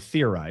I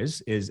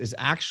theorize is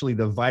actually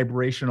the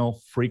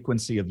vibrational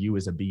frequency of you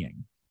as a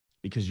being,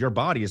 because your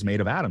body is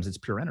made of atoms. It's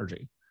pure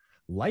energy.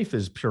 Life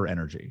is pure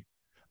energy.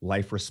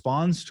 Life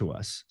responds to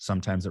us.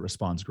 Sometimes it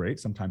responds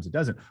great. Sometimes it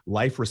doesn't.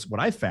 What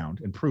I've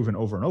found and proven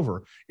over and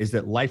over is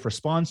that life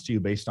responds to you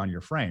based on your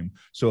frame.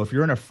 So if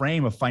you're in a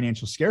frame of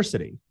financial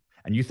scarcity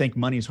and you think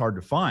money is hard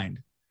to find,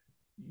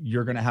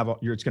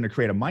 it's going to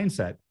create a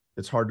mindset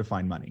that's hard to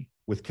find money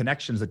with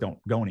connections that don't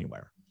go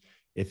anywhere.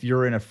 If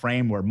you're in a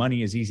frame where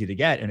money is easy to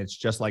get and it's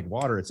just like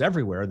water, it's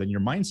everywhere, then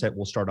your mindset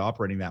will start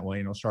operating that way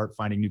and you'll start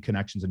finding new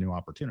connections and new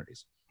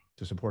opportunities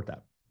to support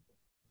that.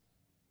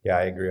 Yeah,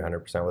 I agree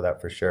 100% with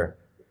that for sure.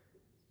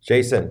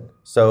 Jason,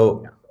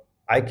 so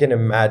I can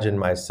imagine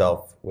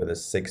myself with a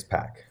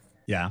six-pack.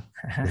 Yeah.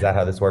 Is that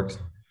how this works?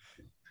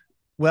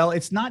 Well,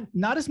 it's not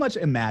as much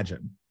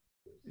imagine.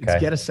 It's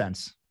get a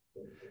sense.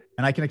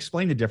 And I can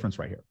explain the difference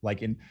right here.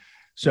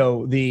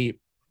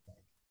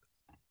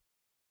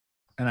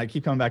 And I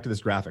keep coming back to this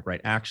graphic,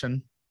 right?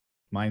 Action,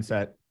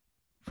 mindset,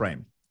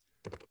 frame.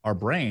 Our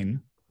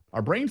brain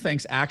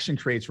thinks action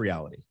creates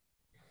reality,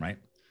 right?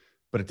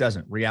 But it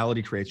doesn't.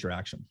 Reality creates your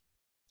action.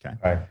 Okay.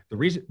 Right. The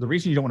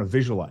reason you don't want to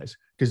visualize,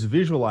 because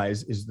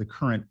visualize is the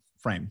current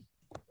frame.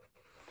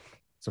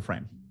 It's a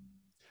frame.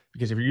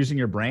 Because if you're using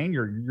your brain,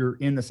 you're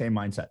in the same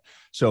mindset.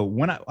 So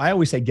when I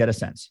always say get a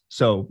sense.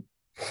 So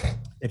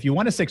if you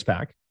want a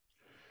six-pack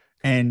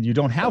and you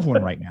don't have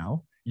one right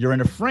now, you're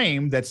in a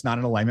frame that's not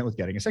in alignment with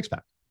getting a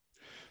six-pack.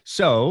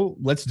 So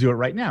let's do it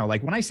right now.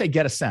 Like when I say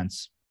get a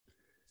sense,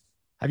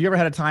 have you ever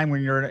had a time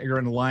when you're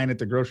in a line at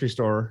the grocery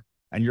store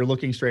and you're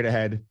looking straight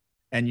ahead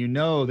and you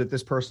know that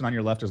this person on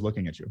your left is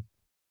looking at you,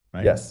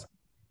 right? Yes.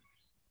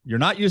 You're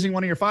not using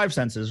one of your five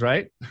senses,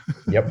 right?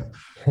 Yep.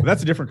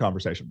 That's a different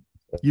conversation.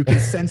 You can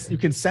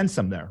sense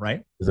them there,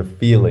 right? There's a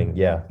feeling,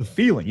 yeah. The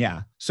feeling,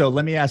 yeah. So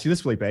let me ask you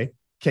this, Felipe.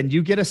 Can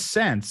you get a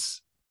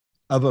sense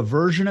of a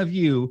version of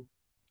you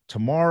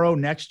tomorrow,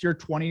 next year,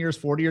 20 years,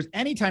 40 years,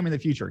 anytime in the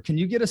future? Can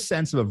you get a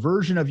sense of a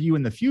version of you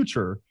in the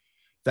future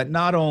that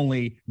not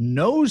only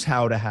knows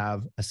how to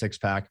have a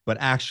six-pack, but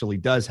actually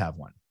does have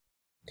one?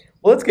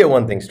 Well, let's get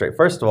one thing straight.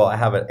 First of all, I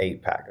have an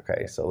 8-pack.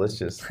 Okay, so no,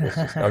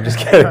 I'm just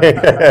kidding.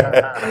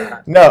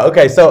 No,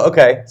 okay,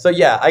 so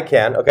yeah, I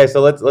can. Okay,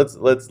 so let's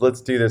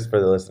do this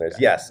for the listeners.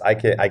 Yes, I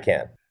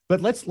can.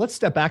 But let's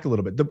step back a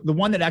little bit. The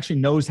one that actually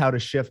knows how to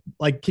shift,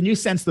 like, can you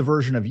sense the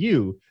version of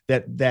you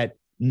that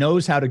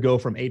knows how to go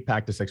from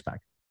 8-pack to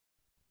 6-pack?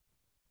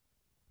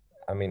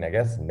 I mean, I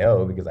guess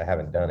no, because I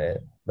haven't done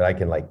it, but I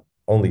can like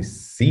only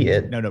see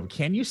it. No.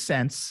 Can you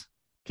sense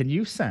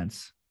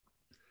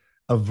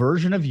a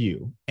version of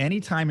you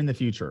anytime in the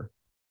future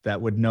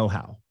that would know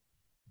how?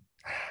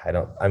 I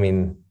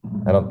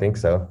don't think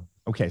so.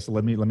 Okay, so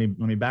let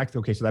me back.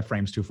 Okay, so that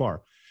frame's too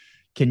far.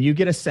 Can you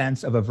get a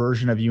sense of a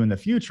version of you in the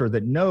future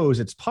that knows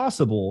it's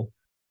possible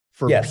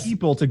for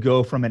people to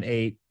go from an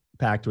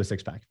 8-pack to a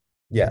 6-pack?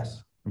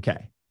 Yes.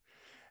 Okay.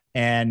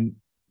 And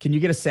can you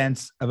get a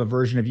sense of a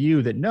version of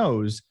you that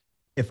knows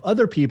if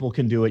other people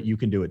can do it, you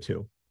can do it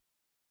too?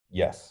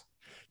 Yes.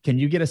 Can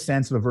you get a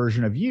sense of a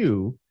version of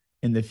you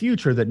in the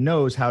future that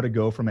knows how to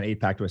go from an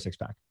 8-pack to a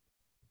 6-pack?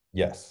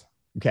 Yes.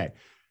 Okay.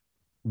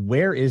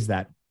 Where is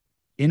that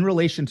in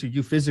relation to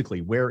you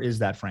physically? Where is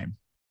that frame?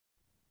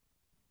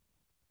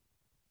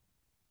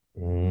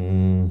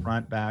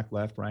 Front, back,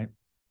 left, right?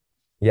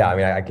 Yeah. I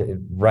mean, I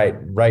can right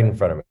in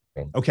front of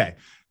me. Okay.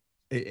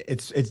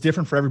 It's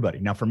different for everybody.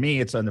 Now, for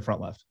me, it's on the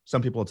front left.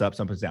 Some people it's up,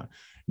 some people it's down.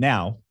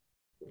 Now,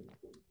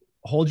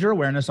 hold your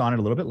awareness on it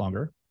a little bit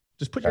longer.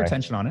 Just put your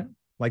attention on it,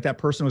 like that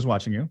person was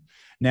watching you.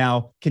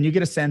 Now, can you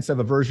get a sense of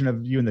a version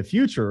of you in the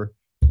future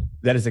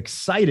that is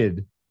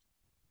excited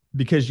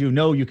because you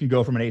know you can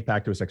go from an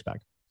 8-pack to a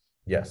 6-pack?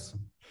 Yes.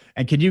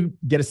 And can you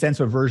get a sense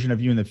of a version of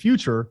you in the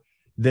future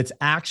that's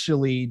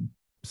actually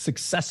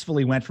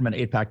successfully went from an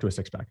 8-pack to a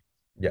 6-pack?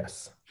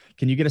 Yes.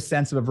 Can you get a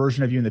sense of a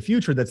version of you in the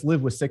future that's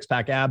lived with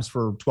 6-pack abs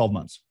for 12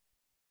 months?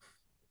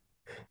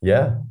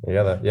 Yeah.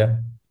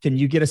 Can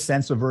you get a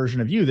sense of a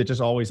version of you that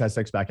just always has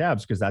 6-pack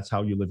abs because that's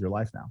how you live your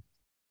life now?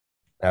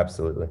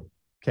 Absolutely.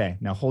 Okay.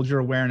 Now hold your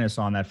awareness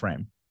on that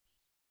frame.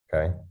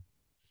 Okay.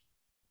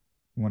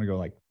 You want to go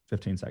like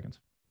 15 seconds.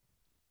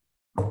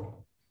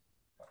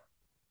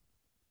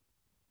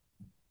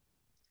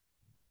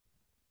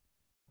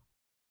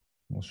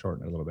 We'll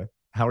shorten it a little bit.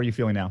 How are you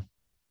feeling now?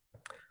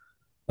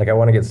 Like I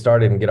want to get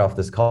started and get off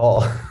this call.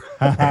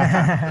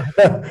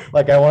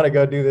 Like I want to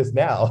go do this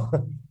now.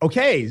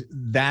 Okay.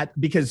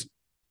 Because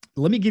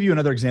let me give you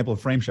another example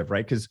of frame shift,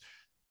 right? Because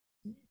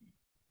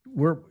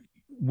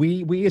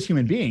we as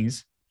human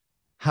beings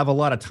have a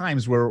lot of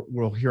times where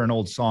we'll hear an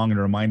old song and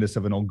remind us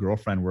of an old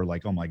girlfriend. We're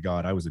like, oh my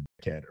God, I was a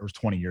kid. It was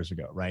 20 years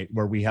ago, right?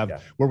 Where we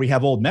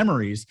have old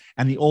memories,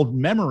 and the old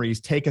memories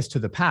take us to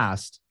the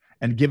past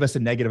and give us a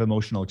negative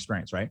emotional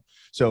experience, right?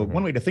 So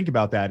one way to think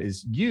about that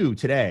is you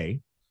today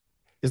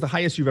is the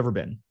highest you've ever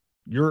been.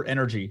 Your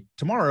energy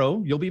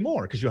tomorrow, you'll be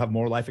more because you'll have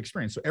more life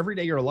experience. So every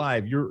day you're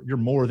alive, you're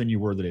more than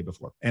you were the day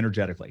before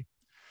energetically.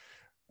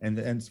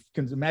 And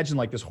can imagine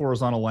like this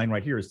horizontal line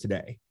right here is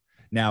today.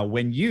 Now,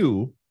 when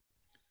you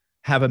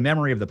have a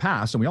memory of the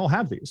past, and we all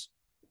have these,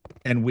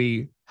 and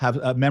we have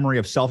a memory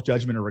of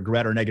self-judgment or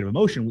regret or negative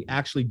emotion, we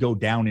actually go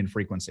down in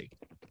frequency.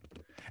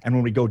 And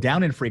when we go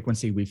down in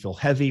frequency, we feel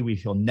heavy, we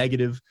feel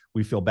negative,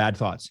 we feel bad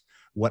thoughts.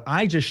 What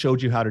I just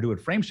showed you how to do at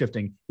frame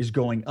shifting is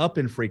going up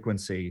in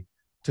frequency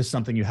to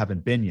something you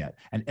haven't been yet.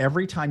 And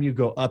every time you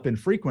go up in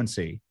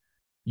frequency,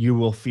 you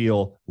will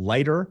feel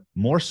lighter,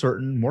 more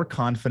certain, more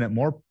confident,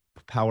 more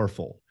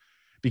powerful.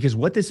 Because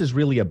what this is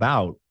really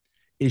about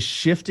is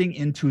shifting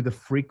into the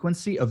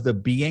frequency of the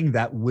being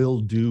that will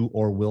do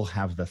or will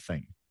have the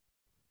thing.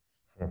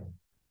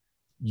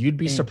 You'd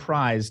be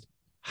surprised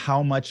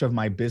how much of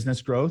my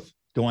business growth,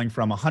 going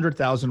from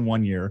 100,000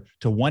 one year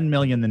to 1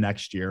 million the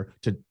next year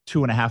to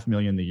 2.5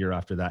 million the year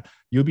after that.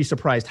 You'd be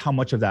surprised how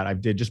much of that I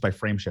did just by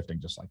frame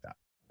shifting, just like that.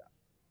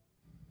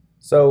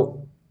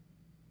 So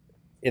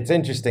it's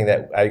interesting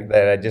that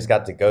I just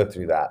got to go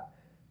through that.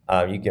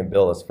 You can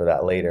bill us for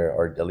that later,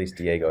 or at least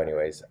Diego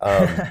anyways.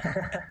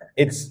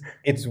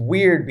 It's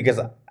weird because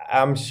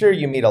I'm sure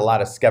you meet a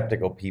lot of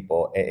skeptical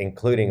people,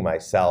 including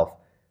myself,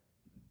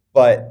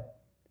 but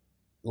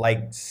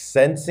like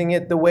sensing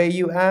it the way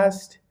you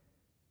asked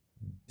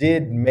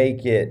did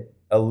make it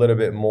a little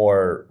bit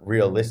more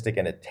realistic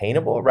and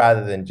attainable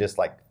rather than just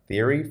like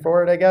theory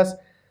for it, I guess.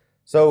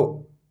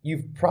 So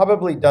you've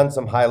probably done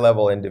some high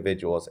level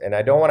individuals, and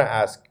I don't want to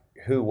ask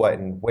who, what,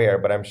 and where,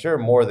 but I'm sure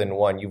more than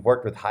one. You've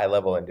worked with high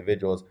level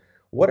individuals.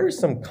 What are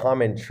some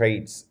common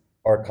traits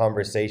or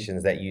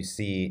conversations that you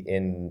see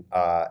in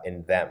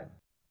them?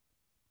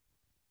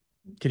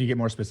 Can you get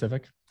more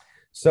specific?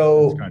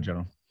 So it's kind of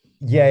general.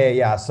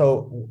 Yeah.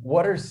 So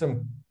what are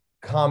some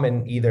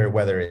common, either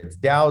whether it's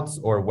doubts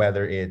or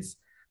whether it's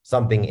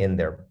something in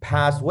their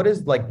past, what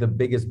is like the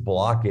biggest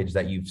blockage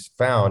that you've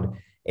found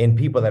in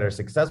people that are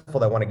successful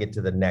that want to get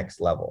to the next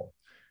level?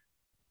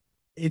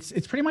 It's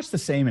pretty much the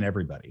same in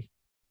everybody.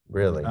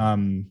 Really?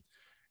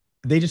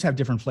 They just have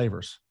different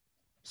flavors.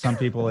 Some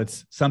people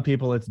it's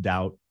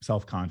doubt,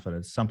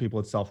 self-confidence. Some people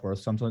it's self-worth.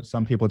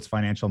 Some people it's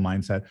financial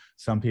mindset.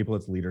 Some people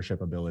it's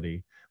leadership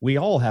ability. We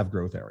all have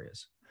growth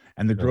areas.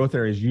 And the growth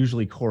areas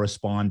usually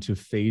correspond to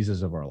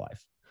phases of our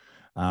life.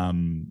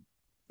 And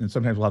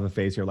sometimes we'll have a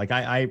phase here. Like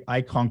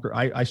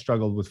I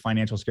struggled with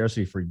financial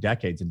scarcity for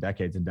decades and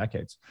decades and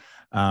decades.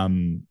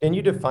 Can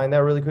you define that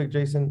really quick,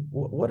 Jason?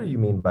 What do you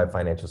mean by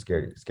financial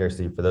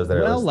scarcity for those that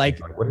are listening?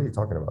 Like, what are you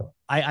talking about?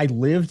 I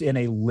lived in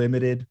a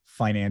limited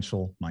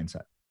financial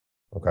mindset.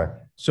 Okay.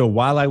 So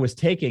while I was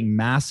taking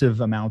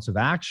massive amounts of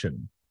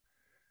action,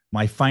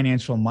 my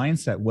financial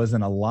mindset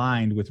wasn't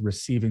aligned with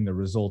receiving the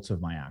results of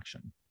my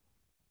action.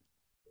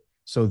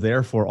 So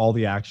therefore, all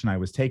the action I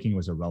was taking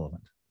was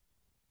irrelevant.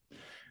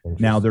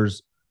 Now,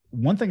 there's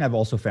one thing I've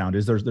also found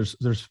is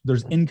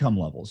there's income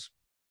levels,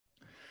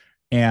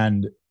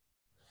 and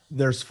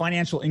there's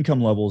financial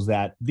income levels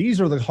that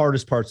these are the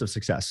hardest parts of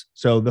success.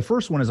 So the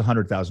first one is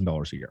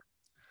 $100,000 a year.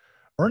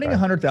 Earning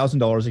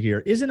 $100,000 a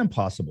year isn't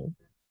impossible,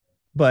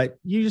 but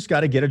you just got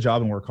to get a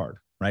job and work hard,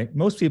 right?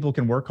 Most people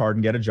can work hard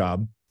and get a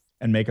job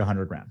and make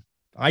 100 grand.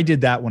 I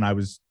did that when I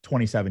was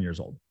 27 years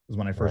old. Was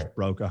when I first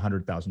broke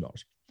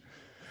 $100,000.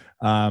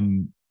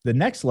 The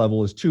next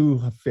level is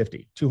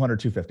 250.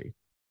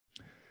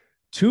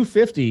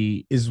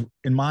 250 is,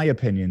 in my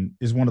opinion,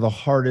 is one of the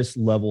hardest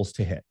levels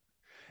to hit.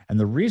 And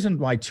the reason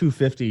why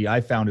 250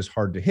 I found is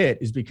hard to hit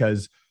is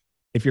because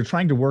if you're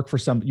trying to work for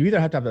you either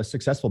have to have a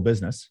successful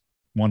business,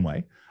 one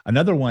way.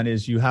 Another one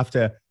is you have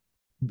to,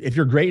 if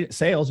you're great at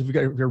sales, if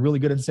you're really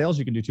good at sales,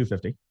 you can do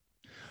 250.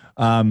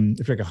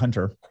 If you're like a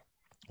hunter,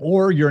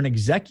 or you're an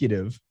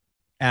executive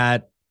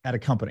at a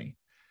company.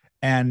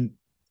 And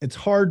it's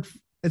hard.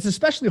 It's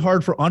especially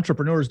hard for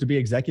entrepreneurs to be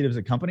executives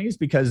at companies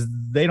because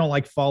they don't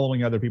like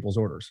following other people's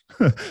orders.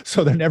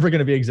 So they're never going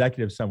to be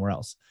executives somewhere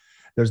else.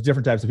 There's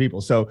different types of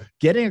people. So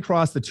getting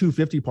across the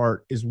 250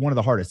 part is one of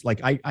the hardest.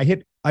 Like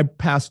I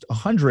passed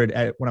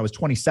 100 when I was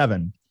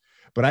 27,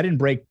 but I didn't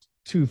break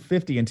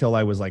 250 until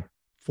I was like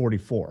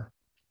 44,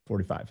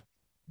 45.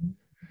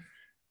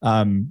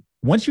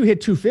 Once you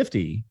hit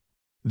 250,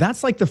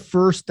 that's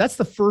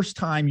the first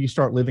time you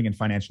start living in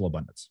financial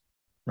abundance,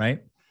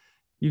 right?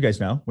 You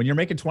guys know when you're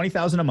making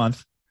 $20,000 a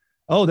month,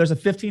 oh, there's a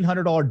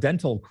 $1,500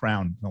 dental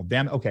crown. Oh,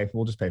 damn it. Okay,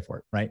 we'll just pay for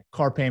it, right?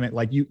 Car payment,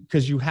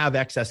 because you have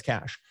excess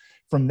cash.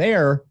 From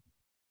there,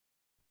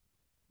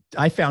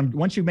 I found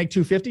once you make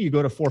 250, you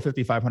go to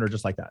 450, 500,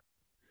 just like that.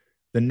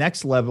 The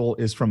next level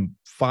is from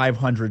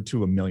 500 to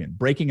 $1 million.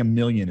 Breaking $1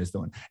 million is the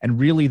one. And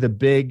really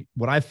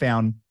what I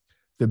found,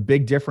 the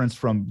big difference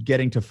from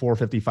getting to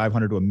 450,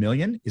 500 to $1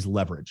 million is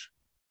leverage.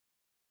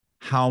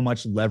 How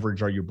much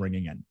leverage are you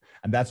bringing in?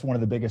 And that's one of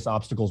the biggest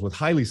obstacles with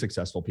highly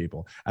successful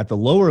people. At the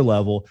lower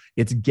level,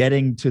 it's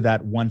getting to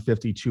that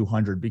 150,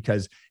 200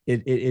 because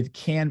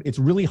it's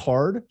really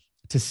hard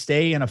to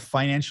stay in a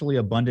financially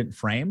abundant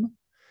frame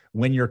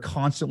when you're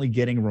constantly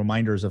getting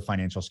reminders of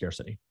financial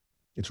scarcity.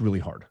 It's really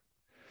hard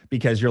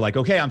because you're like,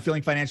 okay, I'm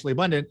feeling financially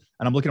abundant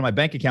and I'm looking at my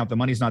bank account. The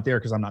money's not there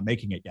because I'm not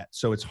making it yet.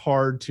 So it's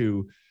hard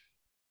to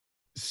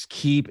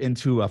keep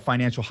into a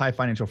high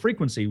financial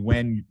frequency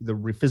when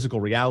the physical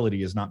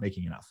reality is not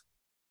making enough.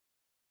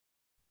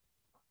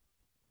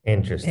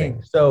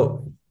 Interesting.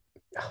 So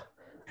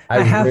I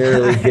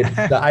rarely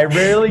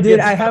dude, get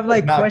I have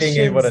like not questions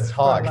being able to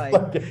talk.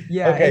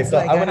 Yeah. Okay. So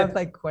like, I have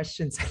like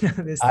questions.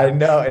 I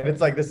know. And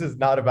it's like, this is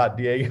not about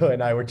Diego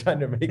and I. We're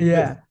trying to make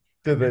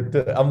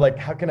this I'm like,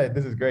 how can I,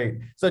 this is great.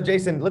 So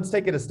Jason, let's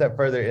take it a step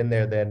further in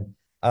there then.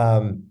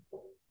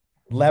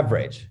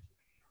 Leverage.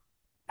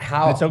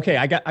 It's okay.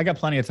 I got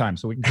plenty of time,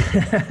 so we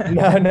can.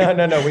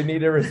 No. We need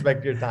to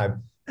respect your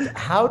time.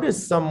 How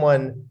does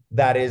someone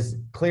that is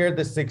cleared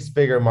the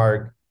 6-figure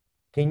mark,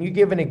 can you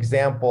give an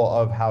example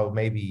of how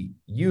maybe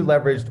you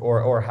leveraged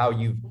or how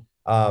you've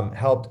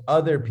helped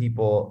other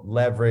people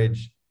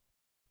leverage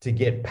to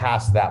get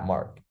past that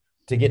mark,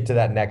 to get to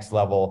that next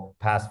level,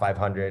 past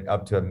 500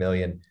 up to $1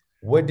 million?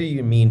 What do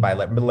you mean by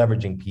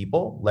leveraging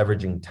people,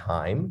 leveraging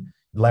time,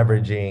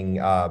 leveraging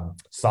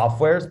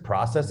softwares,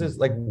 processes?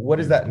 Like, what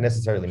does that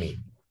necessarily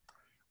mean?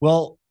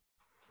 Well,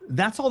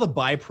 that's all the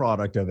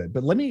byproduct of it.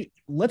 But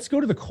let's go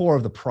to the core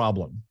of the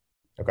problem.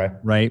 Okay.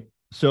 Right.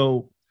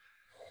 So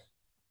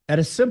at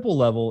a simple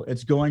level,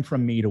 it's going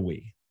from me to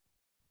we,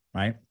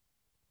 right?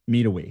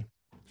 Me to we.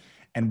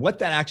 And what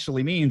that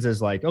actually means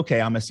is like,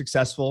 okay,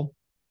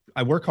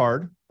 I work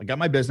hard. I got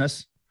my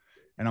business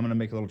and I'm going to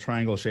make a little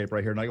triangle shape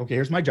right here. And like, okay,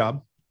 here's my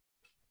job.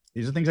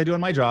 These are things I do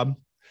in my job.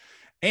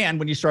 And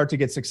when you start to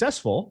get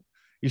successful,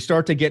 you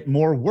start to get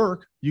more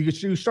work.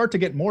 You start to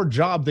get more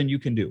job than you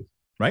can do,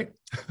 right?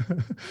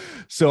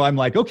 So I'm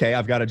like, okay,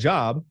 I've got a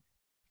job.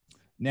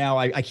 Now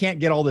I can't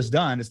get all this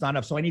done. It's not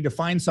enough. So I need to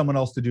find someone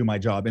else to do my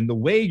job. And the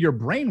way your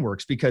brain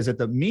works, because at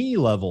the me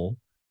level,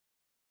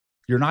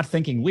 you're not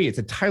thinking we, it's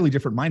a entirely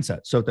different mindset.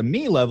 So at the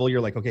me level, you're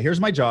like, okay, here's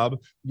my job.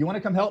 You want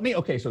to come help me?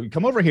 Okay, so you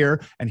come over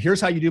here and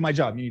here's how you do my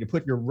job. You need to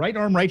put your right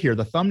arm right here.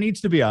 The thumb needs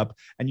to be up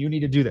and you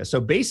need to do this. So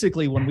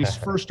basically when we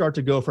first start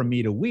to go from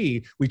me to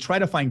we try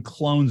to find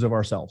clones of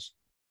ourselves,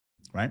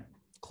 right?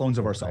 Clones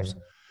of ourselves.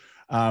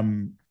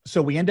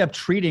 So we end up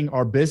treating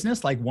our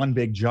business like one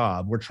big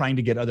job we're trying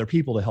to get other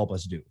people to help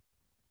us do.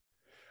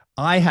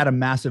 I had a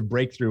massive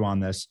breakthrough on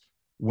this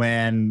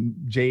when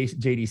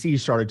JDC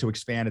started to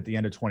expand at the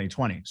end of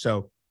 2020.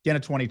 So the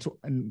end of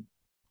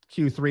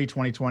Q3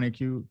 2020,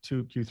 Q2,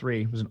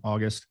 Q3 was in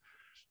August.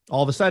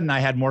 All of a sudden, I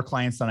had more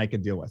clients than I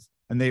could deal with,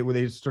 and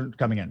they started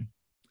coming in.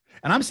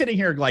 And I'm sitting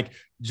here like,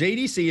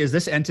 JDC is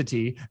this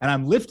entity, and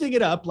I'm lifting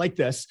it up like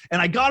this, and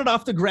I got it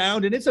off the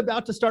ground, and it's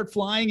about to start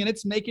flying, and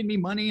it's making me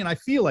money, and I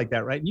feel like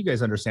that, right? And you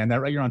guys understand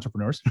that, right? You're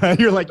entrepreneurs.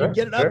 You're like, you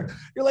get it up.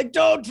 You're like,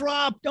 don't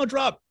drop.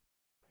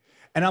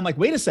 And I'm like,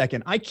 wait a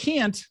second, I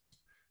can't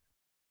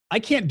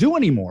do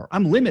anymore.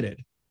 I'm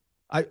limited.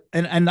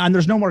 And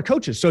there's no more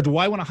coaches. So do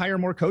I want to hire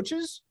more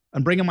coaches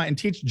and bring them and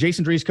teach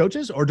Jason Drees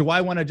coaches? Or do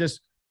I want to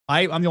just,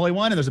 I'm the only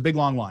one and there's a big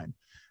long line?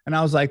 And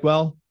I was like,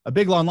 well, a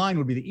big long line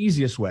would be the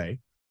easiest way,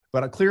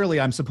 but clearly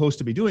I'm supposed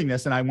to be doing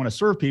this and I want to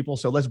serve people.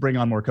 So let's bring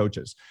on more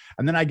coaches.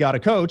 And then I got a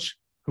coach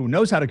who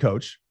knows how to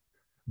coach,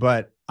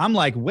 but I'm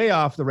like way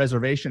off the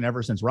reservation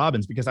ever since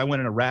Robbins, because I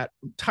went in a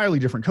entirely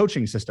different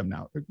coaching system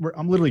now.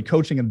 I'm literally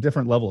coaching at a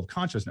different level of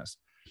consciousness.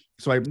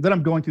 So then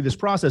I'm going through this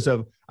process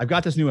of, I've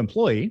got this new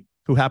employee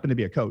who happened to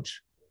be a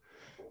coach.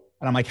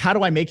 And I'm like, how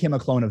do I make him a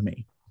clone of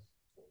me?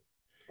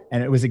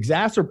 And it was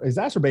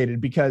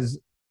exacerbated because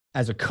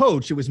as a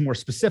coach, it was more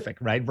specific,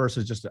 right?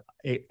 Versus just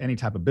any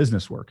type of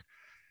business work.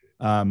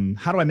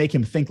 How do I make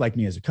him think like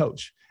me as a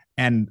coach?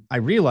 And I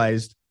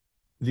realized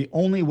the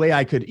only way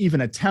I could even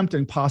attempt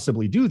and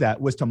possibly do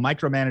that was to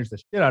micromanage the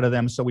shit out of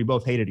them so we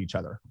both hated each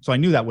other. So I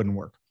knew that wouldn't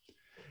work.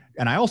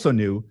 And I also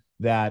knew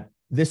that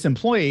this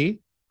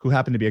employee who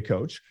happened to be a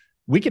coach,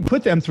 we could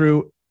put them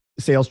through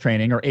sales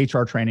training or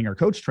HR training or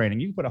coach training.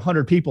 You can put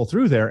 100 people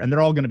through there and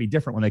they're all going to be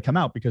different when they come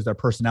out because their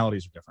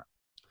personalities are different.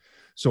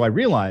 So I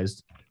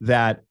realized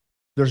that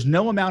there's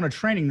no amount of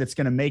training that's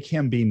going to make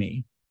him be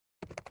me.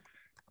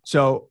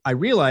 So I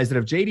realized that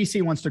if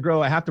JDC wants to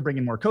grow, I have to bring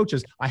in more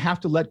coaches. I have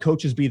to let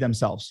coaches be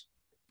themselves.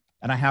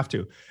 And I have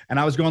to. And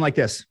I was going like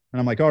this. And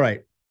I'm like, all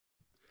right.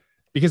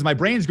 Because my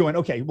brain's going,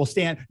 okay, well,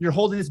 stand, you're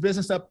holding this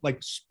business up, like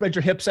spread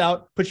your hips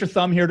out, put your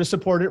thumb here to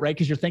support it, right?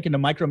 Because you're thinking to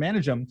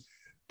micromanage them.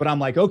 But I'm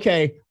like,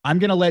 okay, I'm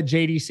going to let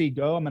JDC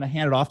go. I'm going to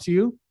hand it off to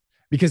you.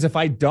 Because if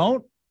I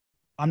don't,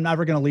 I'm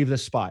never going to leave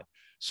this spot.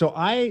 So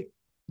I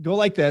go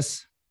like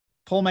this,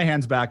 pull my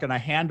hands back, and I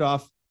hand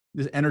off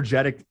this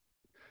energetic,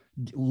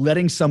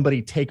 letting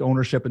somebody take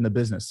ownership in the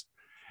business.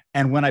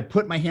 And when I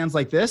put my hands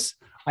like this,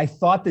 I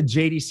thought that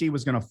JDC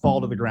was going to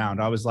fall to the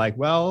ground. I was like,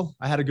 well,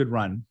 I had a good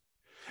run.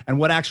 And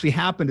what actually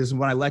happened is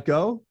when I let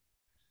go,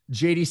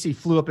 JDC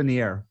flew up in the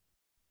air.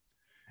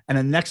 And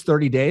in the next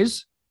 30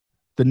 days,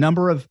 the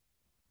number of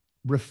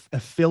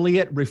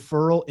affiliate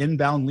referral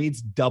inbound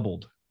leads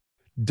doubled.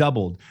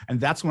 And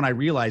that's when I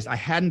realized I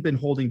hadn't been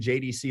holding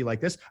JDC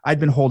like this. I'd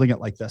been holding it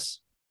like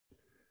this.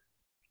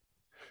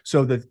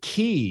 So the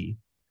key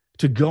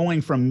to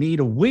going from me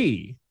to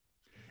we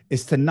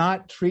is to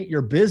not treat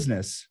your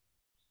business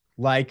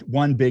like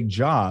one big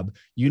job.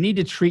 You need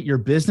to treat your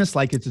business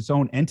like it's its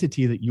own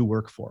entity that you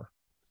work for.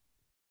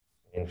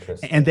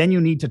 Interesting. And then you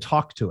need to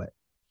talk to it.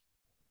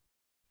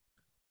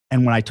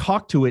 And when I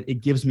talk to it,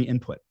 it gives me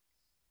input.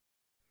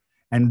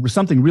 And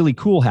something really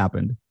cool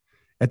happened.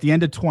 At the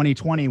end of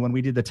 2020, when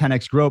we did the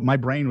 10X Growth, my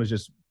brain was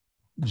just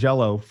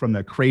jello from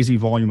the crazy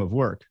volume of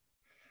work.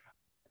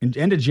 In the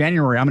end of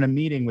January, I'm in a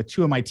meeting with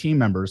two of my team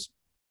members,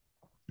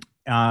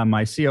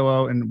 my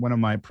COO and one of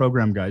my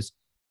program guys.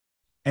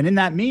 And in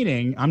that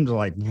meeting, I'm just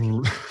like,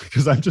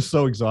 because I'm just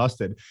so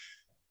exhausted.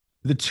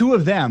 The two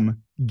of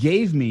them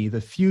gave me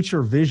the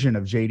future vision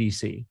of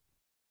JDC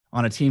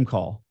on a team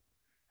call.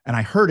 And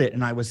I heard it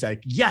and I was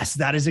like, yes,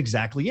 that is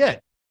exactly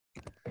it.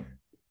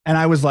 And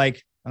I was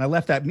like, and I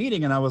left that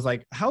meeting and I was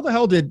like, how the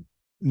hell did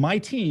my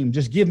team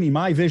just give me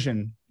my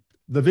vision,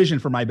 the vision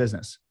for my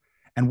business?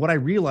 And what I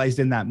realized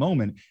in that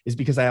moment is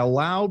because I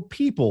allowed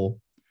people,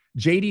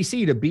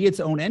 JDC, to be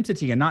its own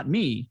entity and not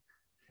me,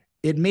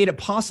 it made it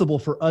possible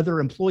for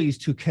other employees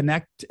to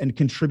connect and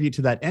contribute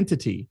to that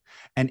entity.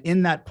 And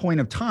in that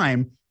point of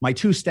time, my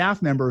two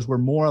staff members were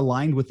more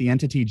aligned with the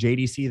entity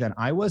JDC than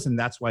I was, and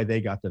that's why they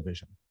got the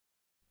vision.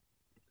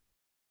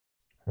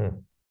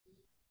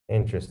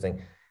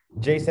 Interesting.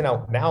 Jason,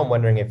 now I'm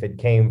wondering if it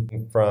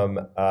came from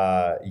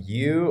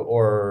you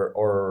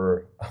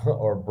or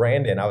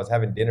Brandon. I was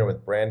having dinner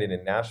with Brandon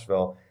in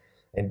Nashville,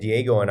 and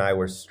Diego and I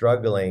were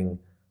struggling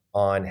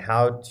on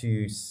how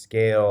to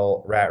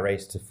scale Rat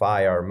Race to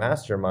FI, our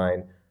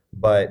mastermind,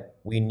 but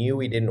we knew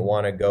we didn't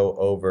want to go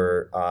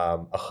over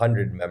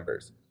 100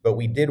 members, but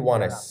we did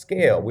want to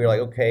scale. We were like,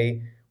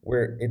 okay,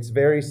 it's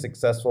very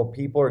successful.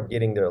 People are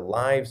getting their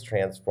lives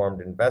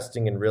transformed,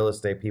 investing in real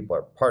estate. People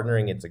are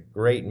partnering. It's a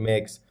great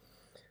mix.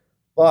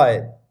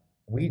 But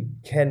we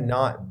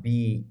cannot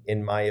be,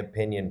 in my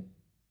opinion,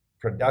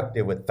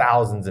 productive with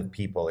thousands of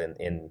people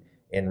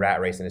in Rat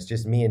Race. And it's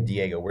just me and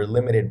Diego. We're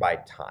limited by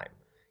time.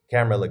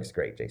 Camera looks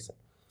great, Jason.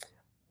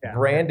 Yeah.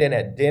 Brandon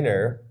at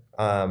dinner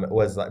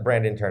was like,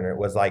 Brandon Turner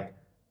was like,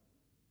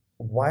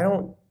 why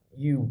don't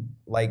you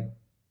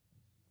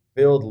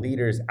build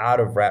leaders out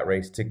of Rat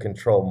Race to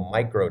control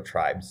micro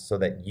tribes so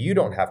that you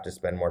don't have to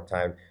spend more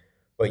time,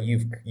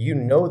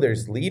 but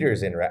there's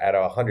leaders at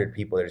 100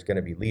 people, there's going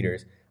to be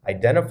leaders.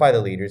 Identify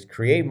the leaders,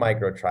 create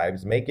micro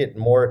tribes, make it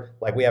more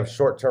like we have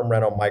short-term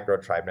rental micro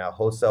tribe now,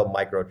 wholesale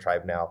micro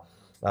tribe now,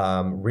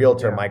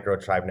 realtor micro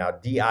tribe now,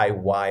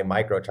 DIY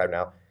micro tribe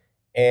now.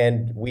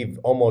 And we've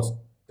almost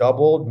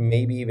doubled,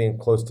 maybe even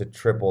close to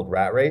tripled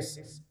Rat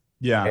Race.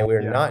 Yeah. And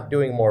we're not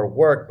doing more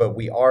work, but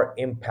we are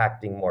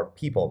impacting more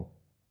people.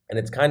 And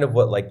it's kind of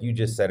what, like you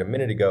just said a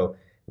minute ago,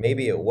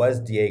 maybe it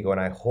was Diego and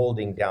I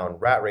holding down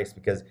Rat Race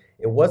because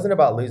it wasn't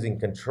about losing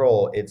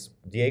control. It's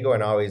Diego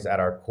and I always at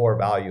our core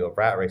value of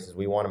Rat Race is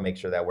we want to make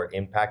sure that we're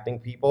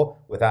impacting people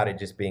without it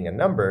just being a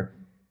number.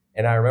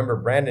 And I remember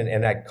Brandon,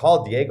 and I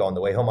called Diego on the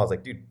way home. I was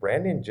like, dude,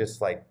 Brandon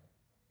just like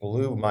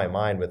blew my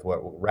mind with what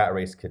Rat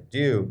Race could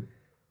do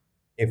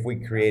if we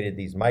created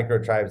these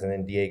micro tribes. And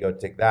then Diego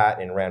took that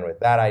and ran with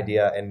that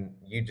idea. And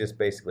you just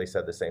basically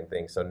said the same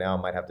thing. So now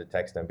I might have to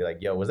text him and be like,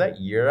 yo, was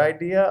that your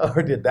idea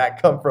or did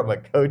that come from a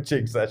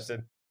coaching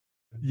session?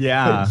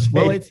 Yeah.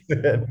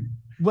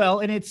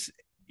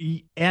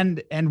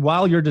 And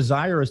while your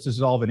desire is to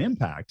dissolve an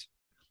impact,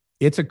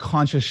 it's a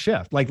conscious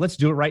shift. Like, let's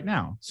do it right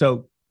now.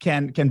 So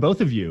can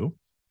both of you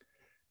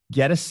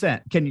get a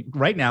sense? Can you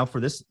right now for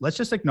this? Let's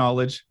just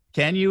acknowledge.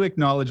 Can you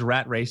acknowledge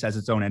Rat Race as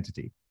its own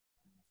entity?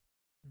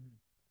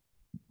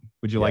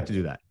 Would you like to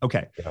do that?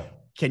 Okay. Yeah.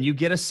 Can you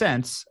get a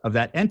sense of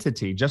that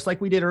entity, just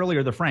like we did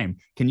earlier, the frame?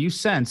 Can you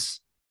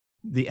sense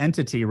the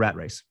entity Rat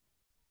Race?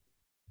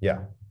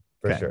 Yeah,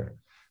 for sure.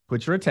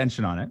 Put your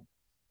attention on it.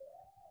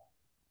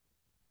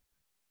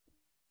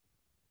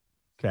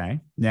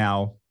 Okay.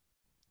 Now,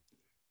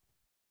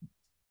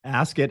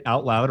 ask it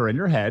out loud or in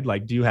your head,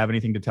 like, do you have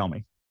anything to tell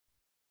me?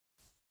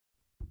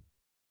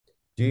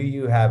 Do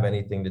you have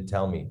anything to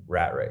tell me,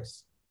 Rat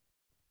Race?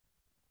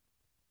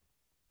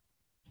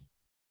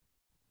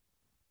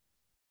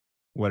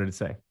 What did it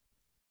say? It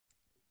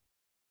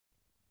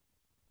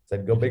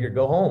said, go big or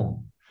go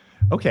home.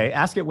 Okay.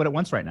 Ask it what it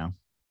wants right now.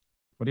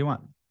 What do you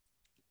want?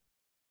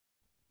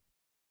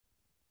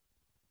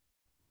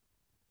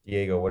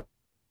 Diego, what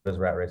does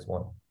Rat Race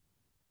want?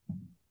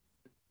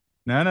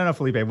 No,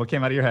 Felipe. What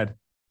came out of your head?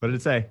 What did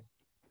it say?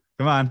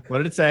 Come on. What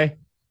did it say?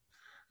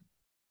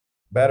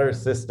 Better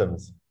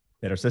systems.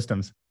 Better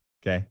systems.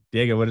 Okay.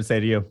 Diego, what did it say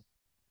to you?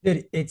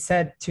 Dude, it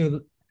said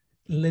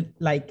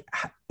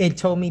it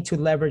told me to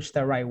leverage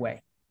the right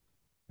way.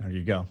 There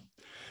you go.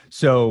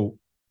 So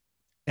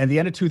at the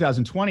end of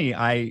 2020,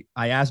 I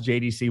asked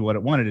JDC what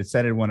it wanted. It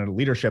said it wanted a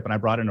leadership, and I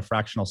brought in a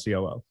fractional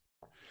COO.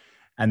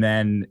 And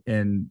then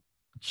in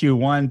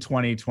Q1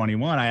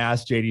 2021, I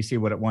asked JDC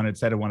what it wanted. It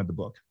said it wanted the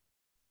book.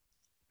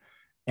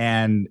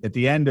 And at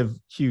the end of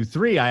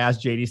Q3, I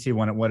asked JDC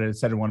what it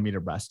said it wanted me to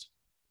rest.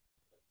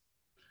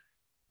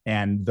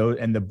 And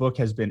the book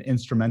has been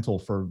instrumental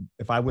for,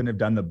 if I wouldn't have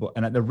done the book.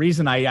 And the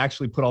reason I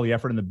actually put all the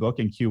effort in the book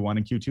in Q1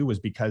 and Q2 was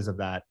because of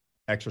that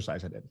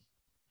exercise I did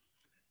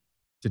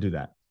to do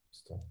that.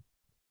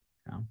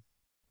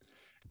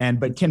 Yeah.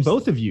 But can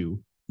both of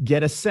you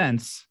get a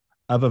sense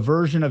of a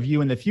version of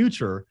you in the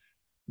future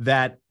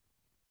that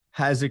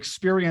has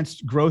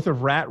experienced growth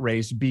of Rat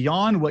Race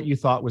beyond what you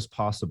thought was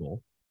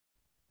possible?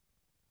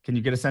 Can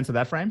you get a sense of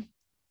that frame?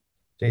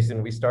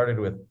 Jason, we started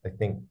with, I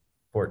think,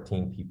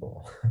 14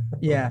 people.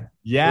 Yeah.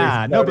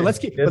 Yeah. No, but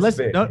let's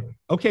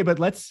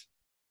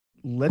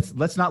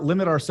not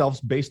limit ourselves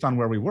based on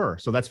where we were.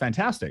 So that's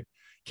fantastic.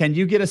 Can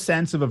you get a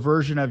sense of a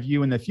version of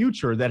you in the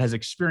future that has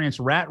experienced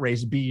Rat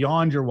Race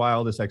beyond your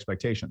wildest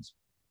expectations?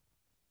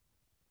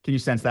 Can you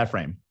sense that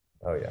frame?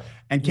 Oh, yeah.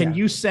 And can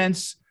you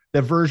sense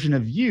the version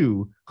of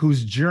you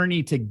whose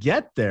journey to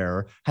get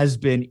there has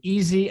been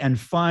easy and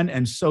fun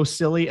and so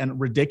silly and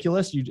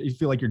ridiculous? You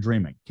feel like you're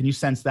dreaming. Can you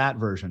sense that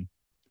version?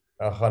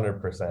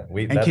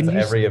 100%. That's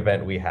every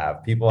event we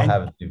have. People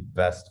have the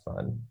best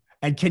fun.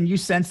 And can you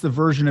sense the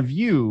version of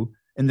you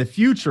in the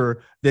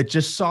future that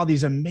just saw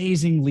these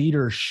amazing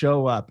leaders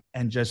show up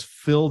and just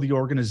fill the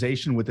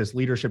organization with this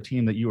leadership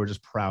team that you are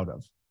just proud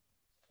of?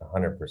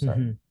 100%.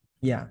 Mm-hmm.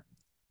 Yeah.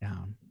 Yeah.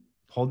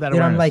 Hold that Dude,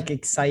 awareness. I'm like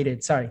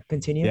excited. Sorry,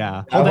 continue.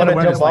 Yeah. I want to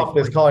jump off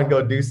this call and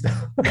go do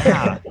stuff.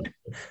 Yeah.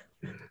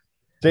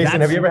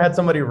 Jason, have you ever had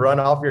somebody run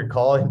off your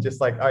call and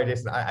just like, all right,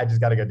 Jason, I just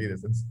got to go do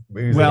this?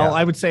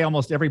 I would say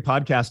almost every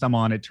podcast I'm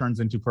on, it turns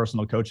into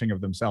personal coaching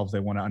of themselves.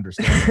 They want to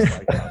understand this,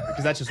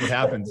 because that's just what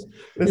happens.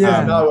 This is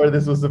not where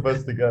this was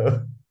supposed to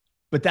go.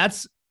 But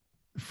that's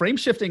frame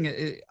shifting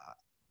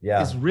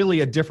is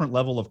really a different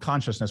level of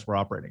consciousness we're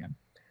operating in.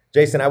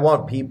 Jason, I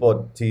want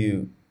people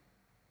to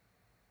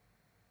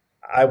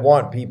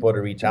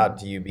reach out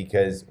to you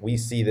because we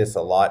see this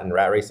a lot in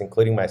Rat Race,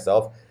 including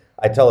myself.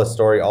 I tell a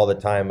story all the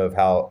time of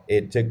how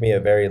it took me a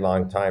very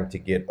long time to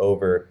get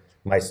over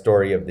my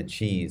story of the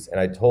cheese. And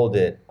I told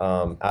it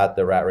at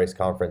the Rat Race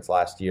conference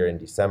last year in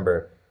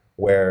December,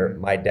 where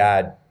my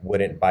dad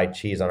wouldn't buy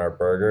cheese on our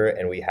burger.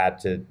 And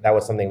that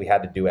was something we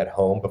had to do at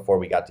home before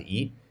we got to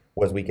eat,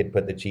 was we could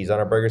put the cheese on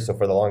our burger. So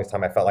for the longest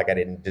time, I felt like I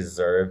didn't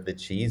deserve the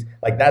cheese.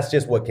 Like, that's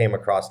just what came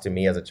across to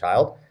me as a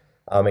child.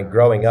 And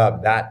growing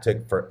up, that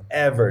took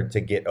forever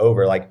to get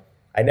over. Like,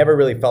 I never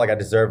really felt like I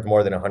deserved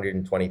more than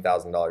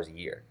 $120,000 a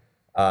year.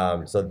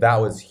 So that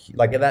was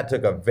like, that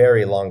took a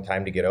very long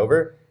time to get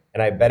over.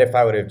 And I bet if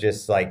I would have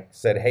just like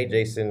said, hey,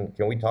 Jason,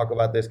 can we talk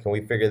about this? Can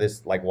we figure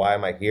this? Like, why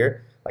am I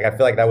here? Like, I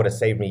feel like that would have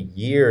saved me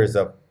years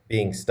of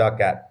being stuck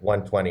at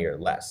 120 or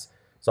less.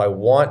 So I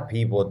want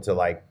people to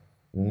like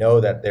know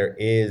that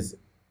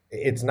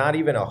it's not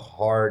even a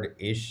hard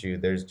issue.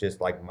 There's just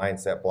like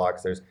mindset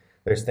blocks.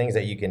 There's things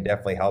that you can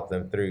definitely help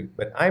them through.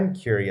 But I'm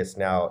curious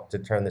now to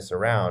turn this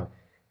around.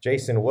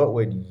 Jason, what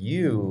would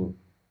you,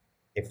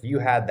 if you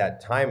had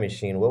that time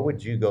machine, what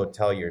would you go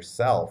tell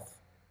yourself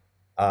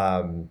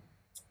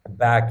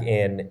back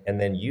in,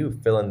 and then you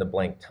fill in the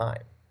blank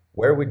time?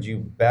 Where would you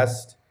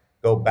best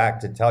go back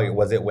to tell you?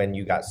 Was it when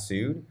you got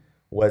sued?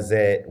 Was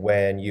it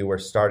when you were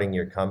starting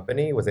your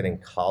company? Was it in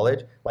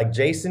college? Like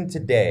Jason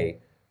today,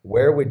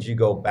 where would you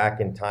go back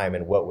in time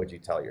and what would you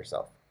tell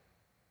yourself?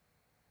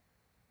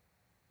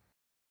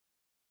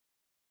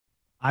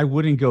 I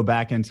wouldn't go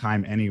back in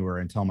time anywhere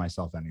and tell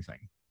myself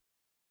anything,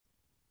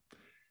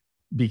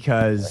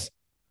 because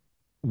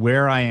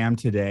where I am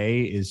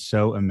today is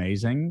so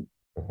amazing.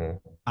 Mm-hmm.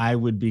 I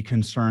would be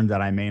concerned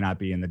that I may not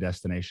be in the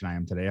destination I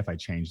am today if I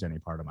changed any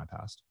part of my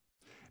past,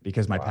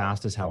 because my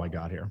past is how I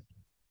got here.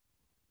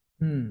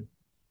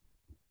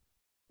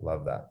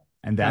 Love that.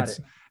 And that's,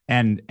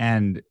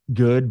 and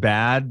good,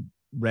 bad,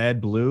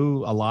 red,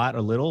 blue, a lot,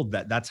 a little,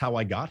 that's how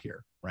I got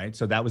here. Right.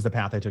 So that was the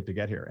path I took to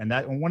get here. And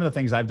that one of the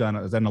things I've done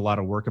is done a lot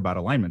of work about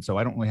alignment. So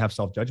I don't really have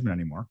self-judgment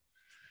anymore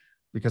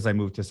because I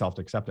moved to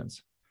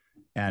self-acceptance.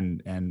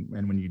 And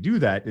when you do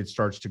that, it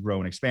starts to grow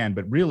and expand.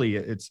 But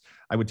really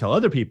I would tell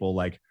other people,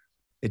 like,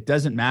 it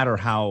doesn't matter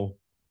how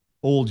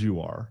old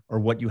you are or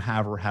what you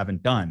have or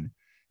haven't done.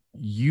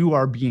 You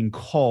are being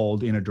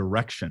called in a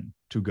direction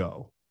to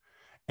go.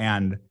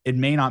 And it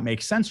may not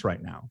make sense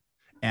right now.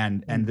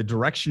 And the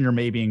direction you're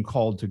maybe being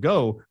called to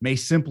go may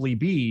simply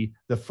be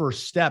the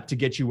first step to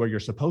get you where you're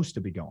supposed to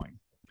be going.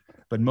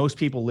 But most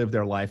people live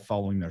their life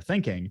following their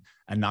thinking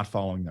and not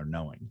following their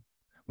knowing.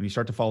 When you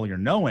start to follow your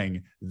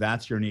knowing,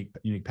 that's your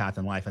unique path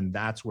in life. And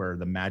that's where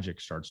the magic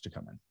starts to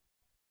come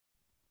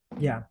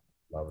in. Yeah.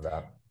 Love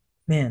that.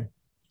 Man,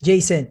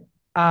 Jason,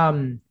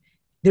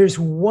 there's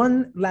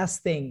one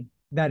last thing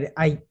that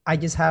I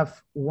just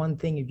have one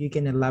thing, if you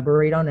can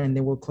elaborate on, and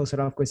then we'll close it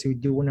off because we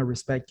do want to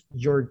respect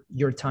your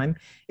time.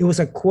 It was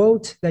a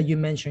quote that you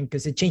mentioned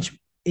because it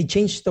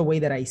changed the way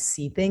that I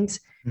see things.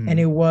 And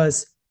it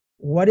was,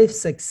 what if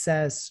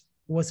success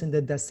wasn't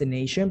the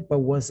destination, but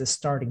was the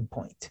starting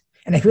point?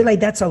 And I feel like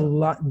that's a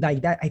lot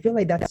like that. I feel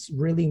like that's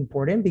really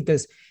important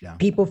because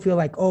people feel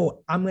like,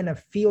 oh, I'm going to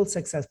feel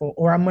successful,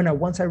 or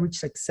once I reach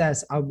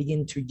success, I'll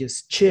begin to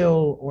just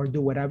chill or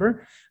do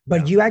whatever.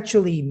 But you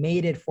actually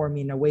made it for me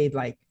in a way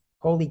like,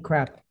 holy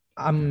crap,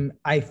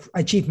 I've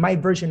achieved my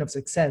version of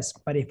success.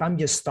 But if I'm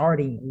just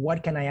starting,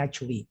 what can I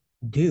actually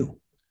do?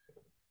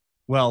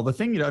 Well, the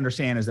thing you to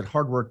understand is that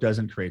hard work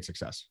doesn't create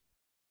success.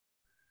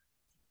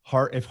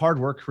 If hard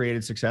work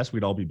created success,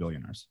 we'd all be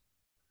billionaires.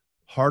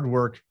 Hard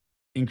work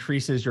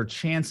increases your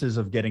chances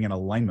of getting in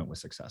alignment with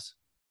success,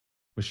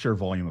 with sheer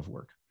volume of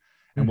work.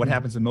 And what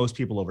happens to most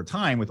people over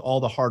time with all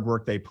the hard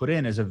work they put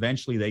in is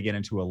eventually they get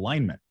into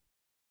alignment,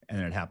 and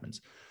then it happens.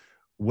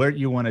 What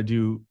you want to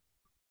do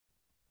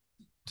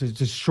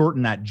to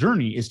shorten that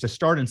journey is to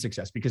start in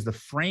success, because the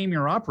frame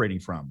you're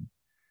operating from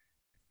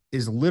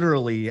is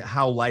literally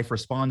how life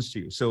responds to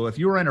you. So if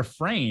you're in a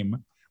frame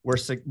where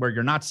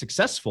you're not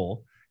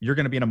successful, you're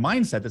going to be in a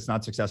mindset that's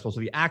not successful. So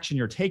the action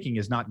you're taking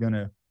is not going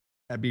to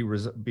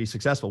be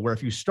successful. Where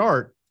if you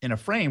start in a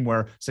frame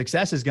where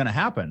success is going to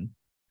happen,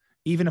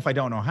 even if I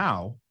don't know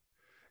how,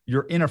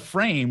 you're in a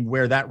frame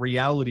where that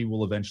reality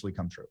will eventually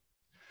come true.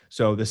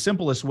 So the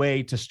simplest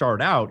way to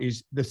start out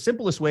is the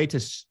simplest way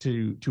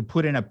to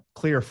put in a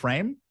clear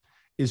frame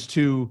is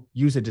to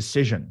use a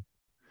decision,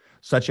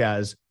 such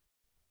as,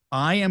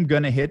 I am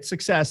going to hit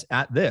success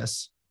at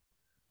this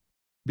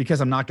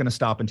because I'm not going to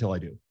stop until I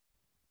do.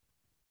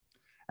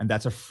 And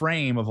that's a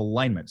frame of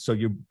alignment. So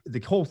the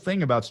whole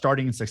thing about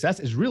starting in success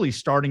is really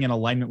starting in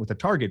alignment with the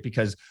target,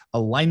 because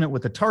alignment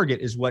with the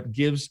target is what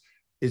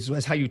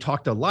is how you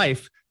talk to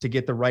life to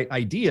get the right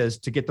ideas,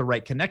 to get the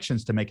right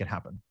connections to make it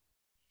happen.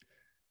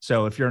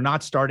 So if you're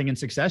not starting in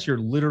success, you're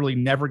literally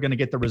never going to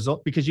get the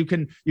result, because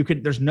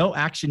there's no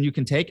action you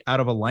can take out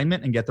of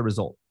alignment and get the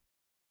result.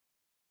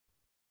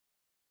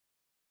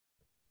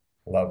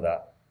 Love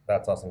that.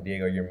 That's awesome.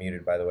 Diego, you're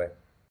muted, by the way.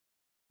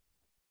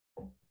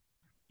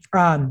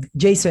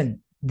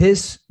 Jason,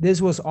 this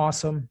was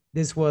awesome.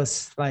 This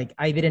was like,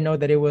 I didn't know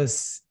that it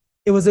was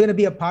going to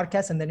be a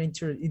podcast, and then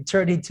it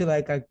turned into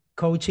like a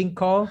coaching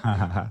call.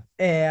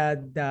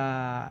 And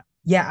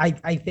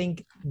I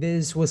think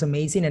this was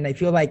amazing. And I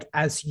feel like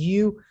as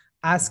you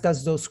ask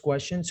us those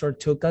questions or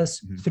took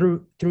us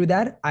through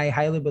that, I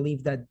highly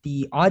believe that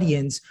the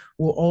audience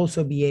will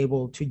also be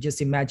able to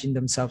just imagine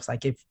themselves.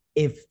 Like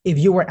if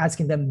you were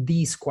asking them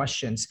these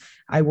questions,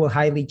 I will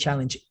highly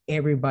challenge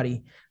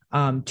everybody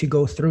to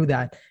go through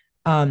that.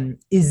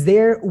 Is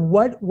there,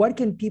 what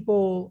can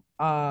people,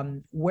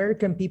 where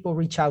can people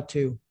reach out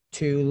to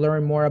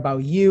learn more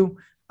about you,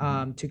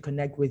 to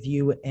connect with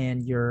you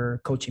and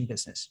your coaching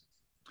business?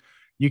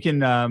 You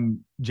can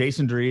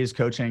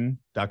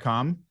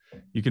jasondriescoaching.com.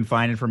 You can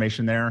find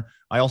information there.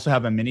 I also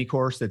have a mini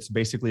course that's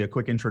basically a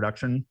quick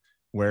introduction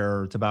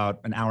where it's about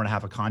an hour and a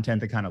half of content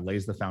that kind of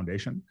lays the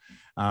foundation.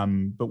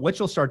 But what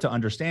you'll start to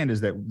understand is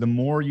that the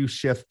more you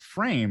shift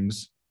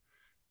frames,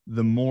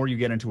 the more you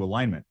get into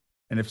alignment.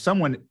 And if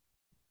someone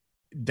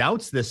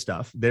doubts this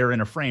stuff, they're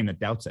in a frame that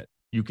doubts it.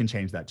 You can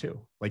change that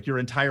too. Like your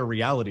entire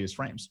reality is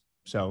frames.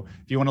 So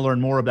if you want to learn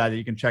more about it,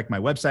 you can check my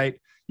website.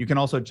 You can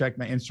also check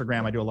my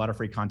Instagram. I do a lot of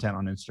free content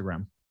on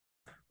Instagram.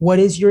 What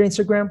is your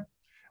Instagram?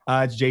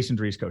 It's Jason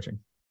Dries Coaching.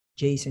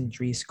 Jason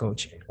Dries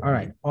Coaching. All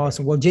right.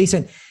 Awesome. Well,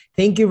 Jason,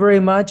 thank you very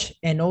much.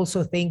 And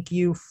also thank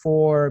you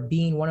for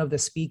being one of the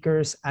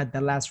speakers at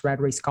the last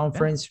Rat Race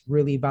conference. Yeah.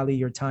 Really value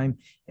your time.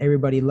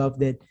 Everybody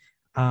loved it.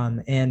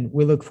 And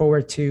we look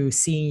forward to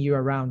seeing you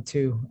around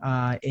too,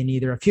 in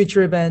either a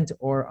future event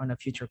or on a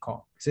future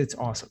call. So it's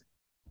awesome.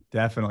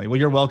 Definitely. Well,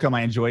 you're welcome.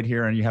 I enjoyed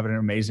here, and you have an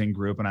amazing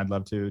group, and I'd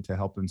love to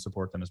help and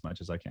support them as much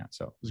as I can.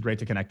 So it was great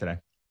to connect today.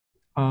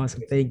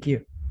 Awesome. Thank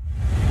you.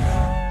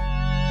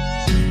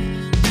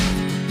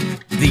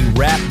 The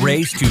Rat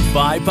Race to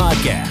 5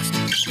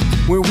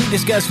 podcast, where we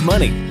discuss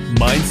money,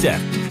 mindset,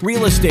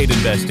 real estate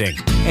investing,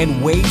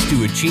 and ways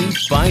to achieve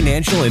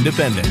financial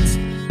independence.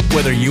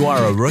 Whether you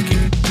are a rookie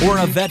or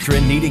a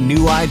veteran needing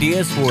new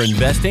ideas for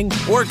investing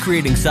or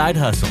creating side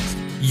hustles,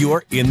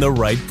 you're in the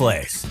right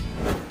place.